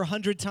you've been here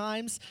 100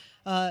 times.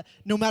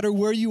 No matter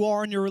where you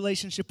are in your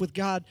relationship with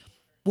God,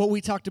 what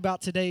we talked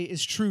about today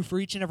is true for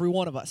each and every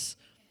one of us.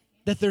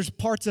 That there's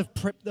parts of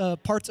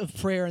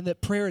prayer, and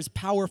that prayer is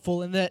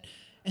powerful, and that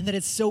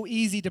it's so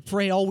easy to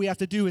pray. All we have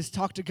to do is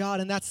talk to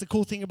God, and that's the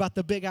cool thing about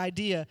the big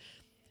idea,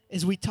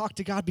 is we talk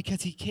to God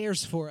because He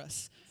cares for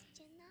us.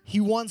 He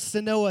wants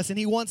to know us, and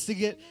He wants to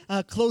get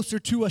closer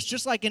to us.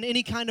 Just like in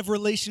any kind of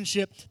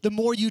relationship, the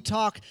more you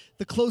talk,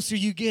 the closer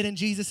you get, and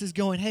Jesus is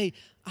going, hey,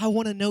 I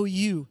want to know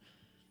you.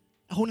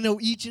 I want to know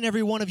each and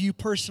every one of you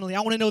personally. I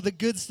want to know the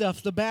good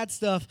stuff, the bad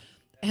stuff,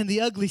 and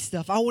the ugly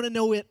stuff. I want to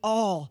know it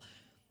all.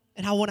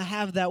 And I want to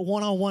have that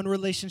one-on-one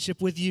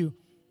relationship with you.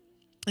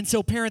 And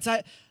so, parents,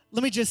 let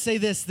me just say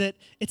this, that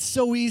it's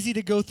so easy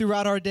to go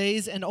throughout our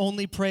days and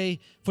only pray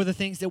for the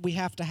things that we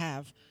have to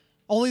have.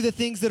 Only the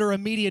things that are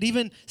immediate.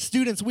 Even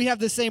students, we have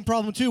the same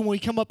problem too when we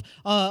come up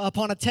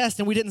upon a test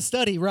and we didn't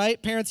study,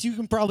 right? Parents, you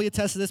can probably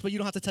attest to this, but you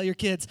don't have to tell your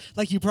kids.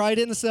 Like, you probably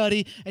didn't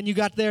study, and you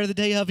got there the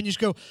day of, and you just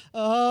go,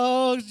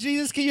 oh,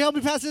 Jesus, can you help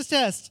me pass this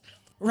test?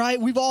 Right?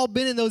 We've all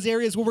been in those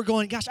areas where we're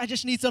going, gosh, I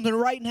just need something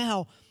right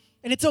now.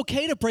 And it's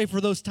okay to pray for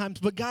those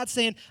times, but God's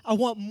saying, I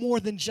want more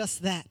than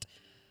just that.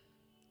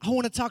 I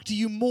want to talk to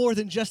you more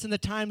than just in the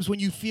times when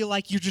you feel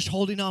like you're just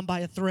holding on by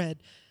a thread.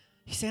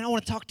 He's saying, I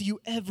want to talk to you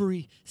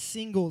every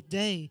single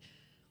day.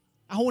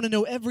 I want to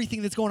know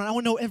everything that's going on. I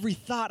want to know every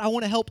thought. I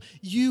want to help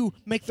you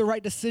make the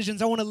right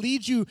decisions. I want to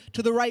lead you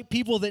to the right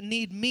people that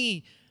need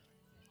me.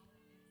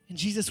 And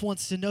Jesus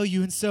wants to know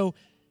you. And so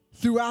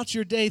throughout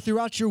your day,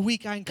 throughout your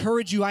week, I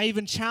encourage you, I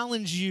even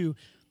challenge you,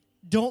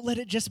 don't let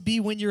it just be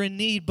when you're in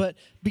need, but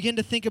begin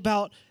to think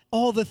about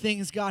all the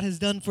things God has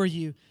done for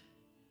you.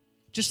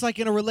 Just like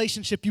in a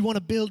relationship, you want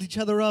to build each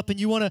other up and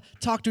you want to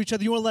talk to each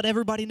other. You want to let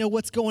everybody know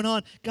what's going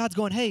on. God's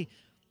going, hey,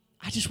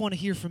 I just want to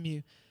hear from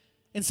you.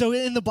 And so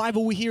in the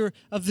Bible, we hear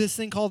of this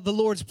thing called the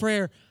Lord's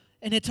Prayer.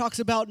 And it talks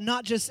about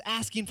not just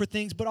asking for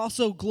things, but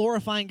also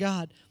glorifying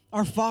God.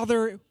 Our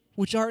Father,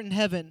 which art in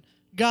heaven,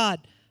 God,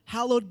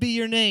 hallowed be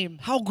your name.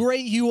 How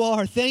great you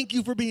are. Thank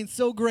you for being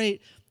so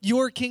great.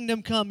 Your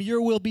kingdom come,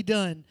 your will be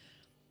done.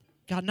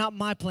 God, not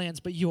my plans,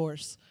 but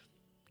yours.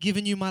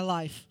 Giving you my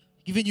life,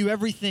 giving you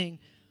everything.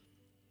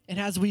 And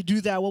as we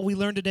do that, what we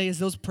learn today is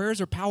those prayers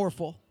are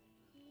powerful.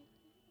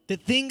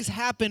 That things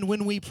happen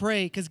when we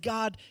pray because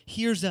God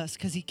hears us,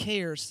 because He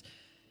cares.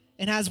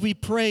 And as we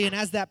pray and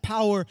as that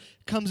power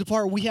comes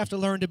apart, we have to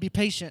learn to be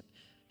patient.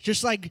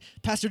 Just like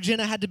Pastor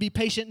Jenna had to be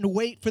patient and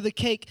wait for the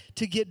cake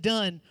to get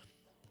done,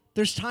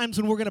 there's times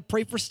when we're going to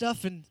pray for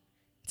stuff and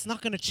it's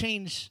not going to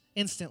change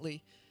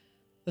instantly.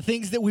 The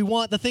things that we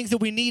want, the things that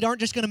we need aren't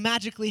just going to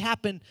magically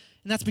happen,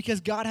 and that's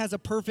because God has a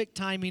perfect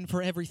timing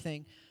for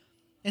everything.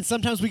 And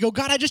sometimes we go,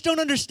 God, I just don't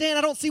understand.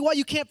 I don't see why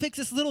you can't fix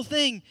this little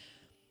thing.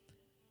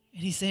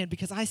 And he's saying,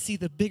 because I see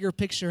the bigger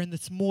picture, and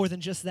it's more than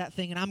just that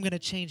thing, and I'm going to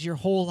change your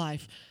whole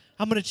life.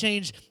 I'm going to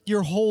change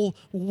your whole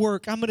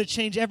work. I'm going to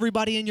change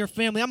everybody in your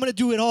family. I'm going to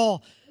do it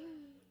all.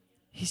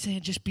 He's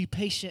saying, just be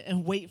patient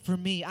and wait for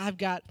me. I've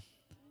got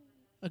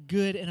a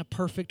good and a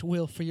perfect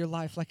will for your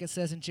life, like it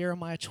says in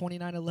Jeremiah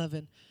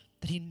 29:11,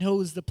 that he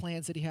knows the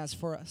plans that he has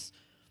for us.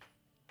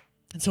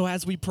 And so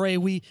as we pray,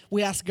 we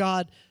ask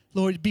God,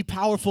 Lord, be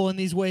powerful in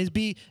these ways.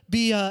 Be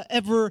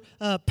ever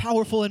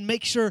powerful, and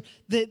make sure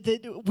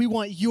that we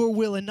want your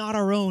will and not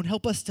our own.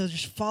 Help us to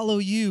just follow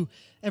you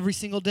every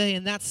single day.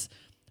 And that's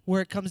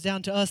where it comes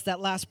down to us. That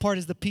last part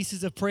is the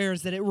pieces of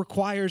prayers, that it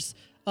requires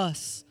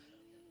us,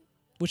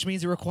 which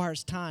means it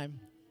requires time.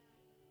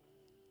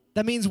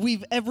 That means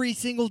we've every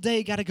single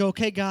day got to go,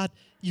 okay, God,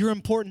 you're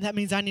important. That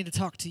means I need to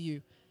talk to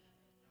you.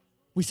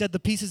 We said the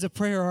pieces of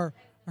prayer are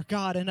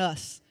God and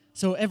us.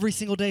 So every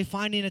single day,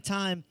 finding a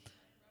time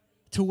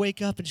to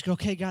wake up and just go,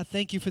 okay, God,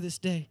 thank you for this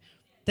day.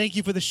 Thank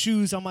you for the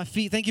shoes on my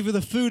feet. Thank you for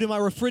the food in my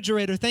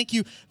refrigerator. Thank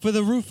you for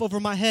the roof over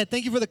my head.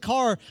 Thank you for the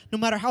car, no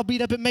matter how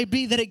beat up it may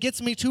be, that it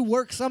gets me to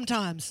work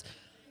sometimes.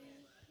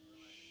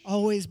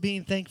 Always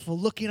being thankful,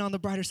 looking on the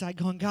brighter side,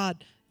 going,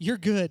 God, you're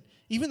good.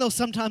 Even though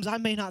sometimes I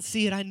may not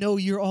see it, I know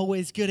you're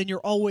always good and you're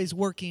always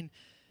working.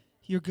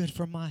 You're good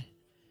for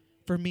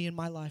me in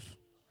my life.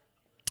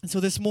 And so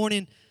this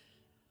morning,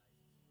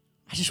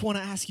 I just want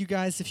to ask you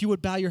guys if you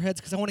would bow your heads,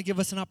 because I want to give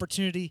us an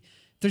opportunity.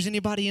 If there's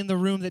anybody in the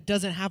room that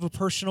doesn't have a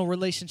personal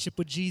relationship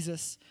with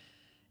Jesus,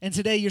 and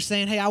today you're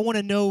saying, hey, I want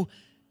to know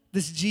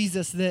this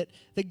Jesus that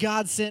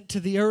God sent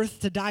to the earth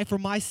to die for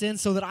my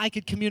sins so that I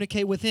could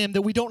communicate with him,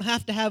 that we don't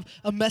have to have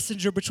a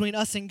messenger between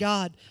us and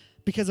God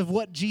because of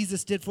what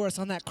Jesus did for us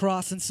on that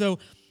cross. And so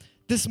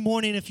this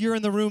morning, if you're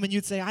in the room and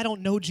you'd say, I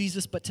don't know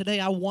Jesus, but today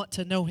I want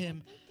to know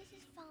him.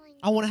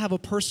 I want to have a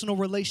personal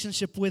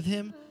relationship with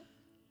him.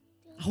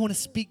 I want to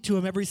speak to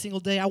him every single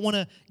day. I want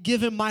to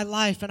give him my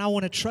life, and I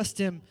want to trust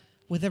him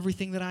with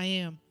everything that I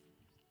am.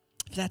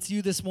 If that's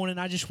you this morning,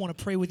 I just want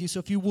to pray with you. So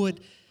if you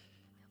would,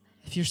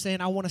 if you're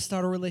saying, I want to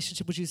start a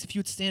relationship with Jesus, if you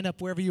would stand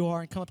up wherever you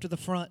are and come up to the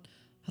front,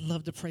 I'd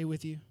love to pray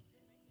with you.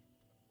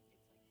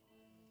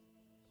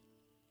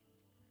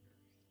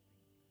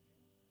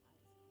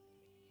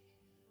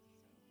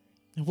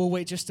 And we'll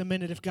wait just a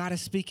minute. If God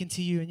is speaking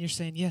to you and you're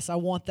saying, yes, I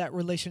want that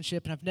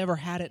relationship and I've never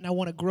had it and I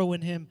want to grow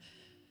in him,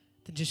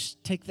 then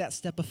just take that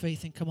step of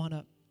faith and come on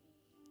up.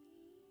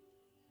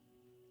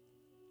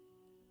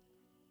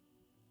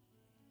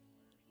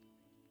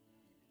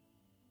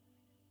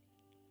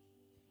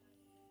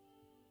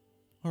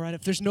 All right,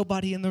 if there's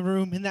nobody in the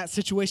room in that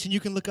situation, you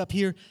can look up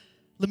here.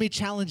 Let me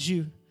challenge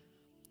you.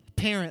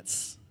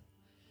 Parents,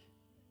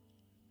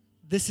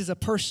 this is a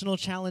personal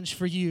challenge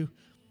for you.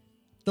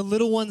 The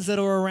little ones that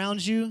are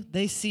around you,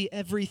 they see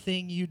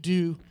everything you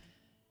do,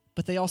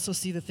 but they also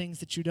see the things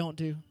that you don't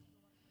do.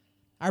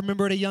 I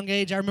remember at a young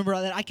age,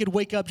 that I could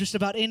wake up just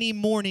about any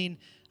morning.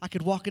 I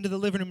could walk into the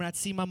living room and I'd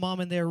see my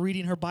mom in there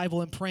reading her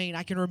Bible and praying.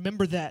 I can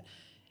remember that.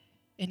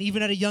 And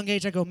even at a young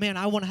age, I go, man,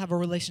 I want to have a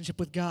relationship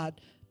with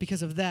God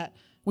because of that.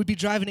 We'd be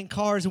driving in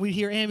cars and we'd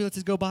hear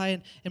ambulances go by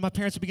and my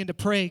parents would begin to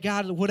pray,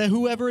 God,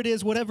 whatever it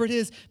is,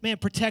 man,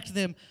 protect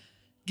them.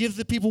 Give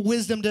the people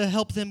wisdom to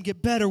help them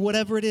get better,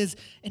 whatever it is.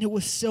 And it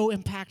was so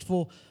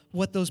impactful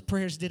what those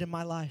prayers did in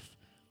my life.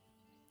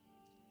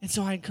 And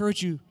so I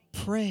encourage you,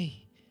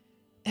 pray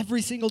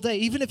every single day.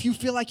 Even if you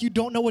feel like you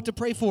don't know what to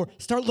pray for,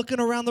 start looking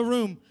around the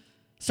room.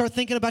 Start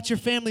thinking about your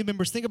family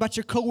members. Think about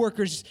your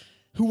coworkers,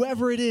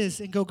 whoever it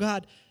is, and go,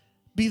 God,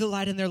 be the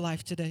light in their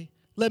life today.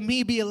 Let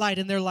me be a light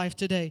in their life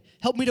today.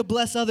 Help me to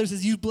bless others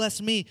as you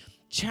bless me.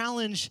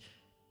 Challenge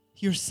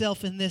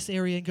yourself in this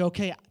area and go,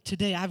 okay,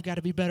 today I've got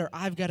to be better.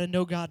 I've got to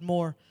know God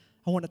more.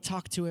 I want to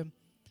talk to him.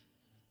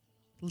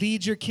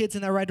 Lead your kids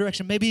in that right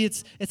direction. Maybe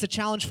it's a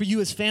challenge for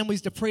you as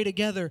families to pray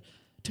together,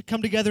 to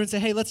come together and say,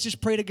 hey, let's just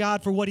pray to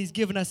God for what he's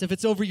given us. If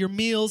it's over your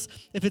meals,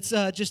 if it's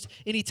just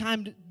any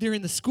time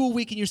during the school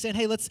week and you're saying,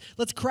 hey, let's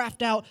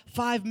craft out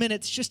 5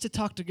 minutes just to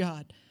talk to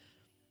God.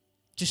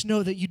 Just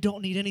know that you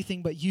don't need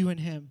anything but you and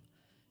him.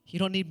 You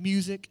don't need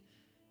music.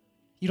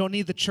 You don't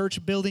need the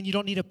church building. You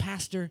don't need a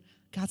pastor.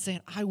 God's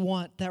saying, I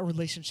want that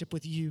relationship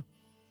with you.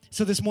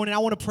 So this morning, I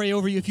want to pray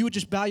over you. If you would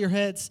just bow your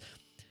heads.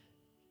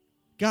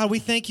 God, we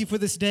thank you for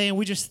this day, and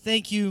we just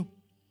thank you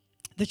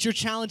that you're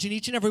challenging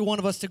each and every one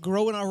of us to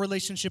grow in our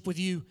relationship with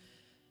you.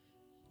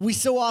 We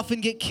so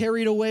often get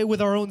carried away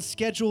with our own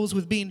schedules,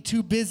 with being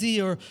too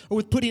busy or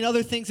with putting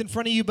other things in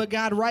front of you. But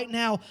God, right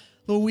now,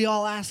 Lord, we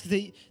all ask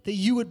that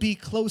you would be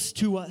close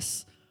to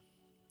us,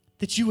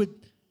 that you would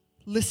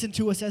listen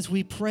to us as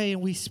we pray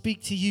and we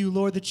speak to you,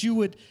 Lord, that you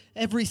would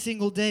every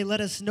single day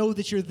let us know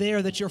that you're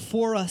there, that you're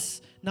for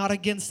us, not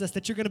against us,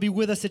 that you're going to be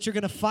with us, that you're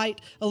going to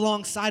fight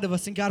alongside of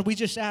us. And God, we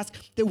just ask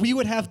that we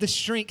would have the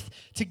strength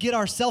to get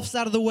ourselves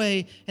out of the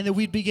way and that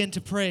we'd begin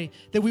to pray,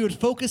 that we would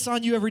focus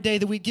on you every day,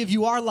 that we'd give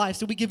you our lives,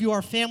 that we give you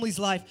our family's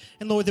life,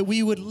 and Lord, that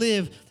we would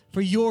live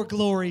for your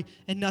glory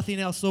and nothing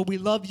else. Lord, we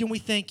love you and we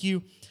thank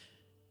you,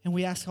 and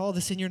we ask all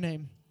this in your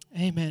name.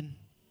 Amen.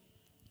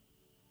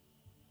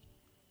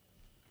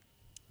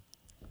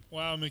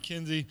 Wow,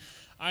 Mackenzie,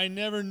 I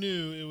never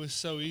knew it was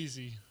so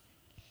easy.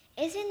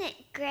 Isn't it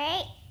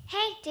great?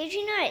 Hey, did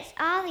you notice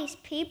all these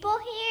people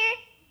here?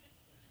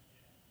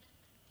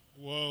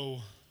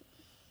 Whoa,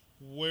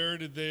 where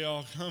did they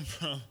all come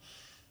from?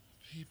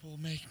 People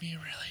make me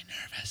really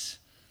nervous.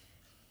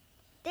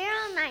 They're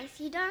all nice.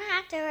 You don't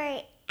have to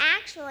worry.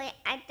 Actually,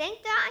 I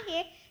think they're all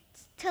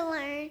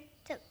here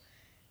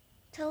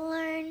to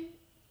learn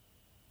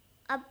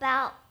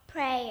about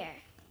prayer.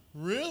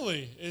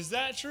 Really? Is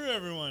that true,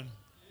 everyone?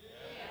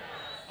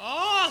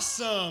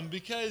 Awesome,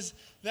 because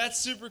that's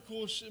super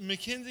cool.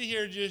 Mackenzie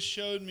here just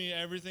showed me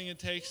everything it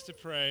takes to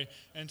pray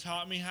and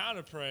taught me how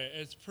to pray.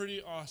 It's pretty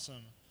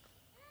awesome.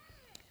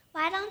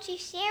 Why don't you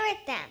share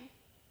with them?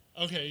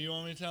 Okay, you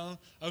want me to tell them?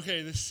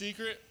 Okay, the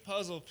secret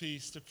puzzle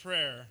piece to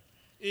prayer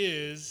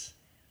is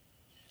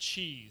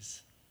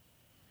cheese.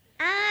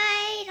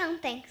 I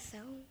don't think so.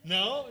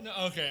 No?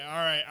 Okay,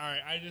 all right.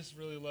 I just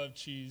really love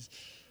cheese.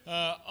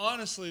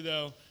 Honestly,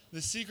 though,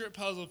 the secret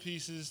puzzle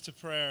pieces to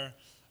prayer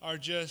are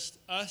just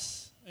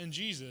us and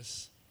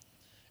Jesus.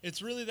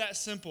 It's really that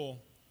simple.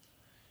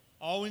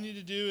 All we need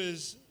to do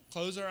is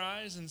close our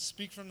eyes and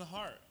speak from the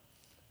heart.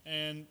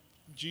 And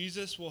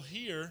Jesus will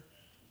hear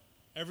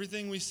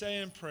everything we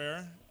say in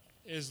prayer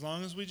as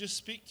long as we just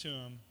speak to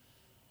him.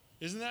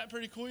 Isn't that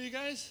pretty cool, you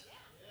guys?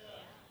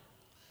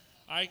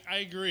 Yeah. I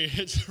agree.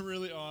 It's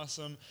really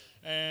awesome.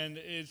 And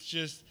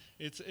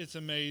it's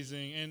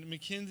amazing. And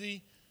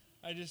Mackenzie,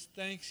 I just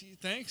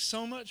thanks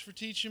so much for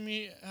teaching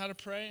me how to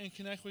pray and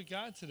connect with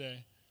God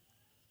today.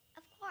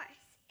 Of course,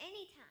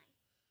 anytime.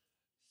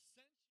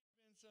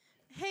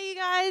 Hey, you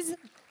guys.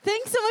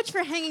 Thanks so much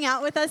for hanging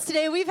out with us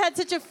today. We've had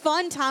such a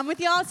fun time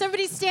with y'all. So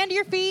everybody stand to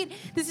your feet.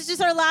 This is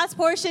just our last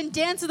portion.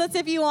 Dance with us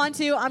if you want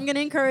to. I'm going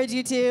to encourage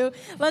you to.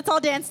 Let's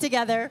all dance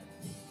together.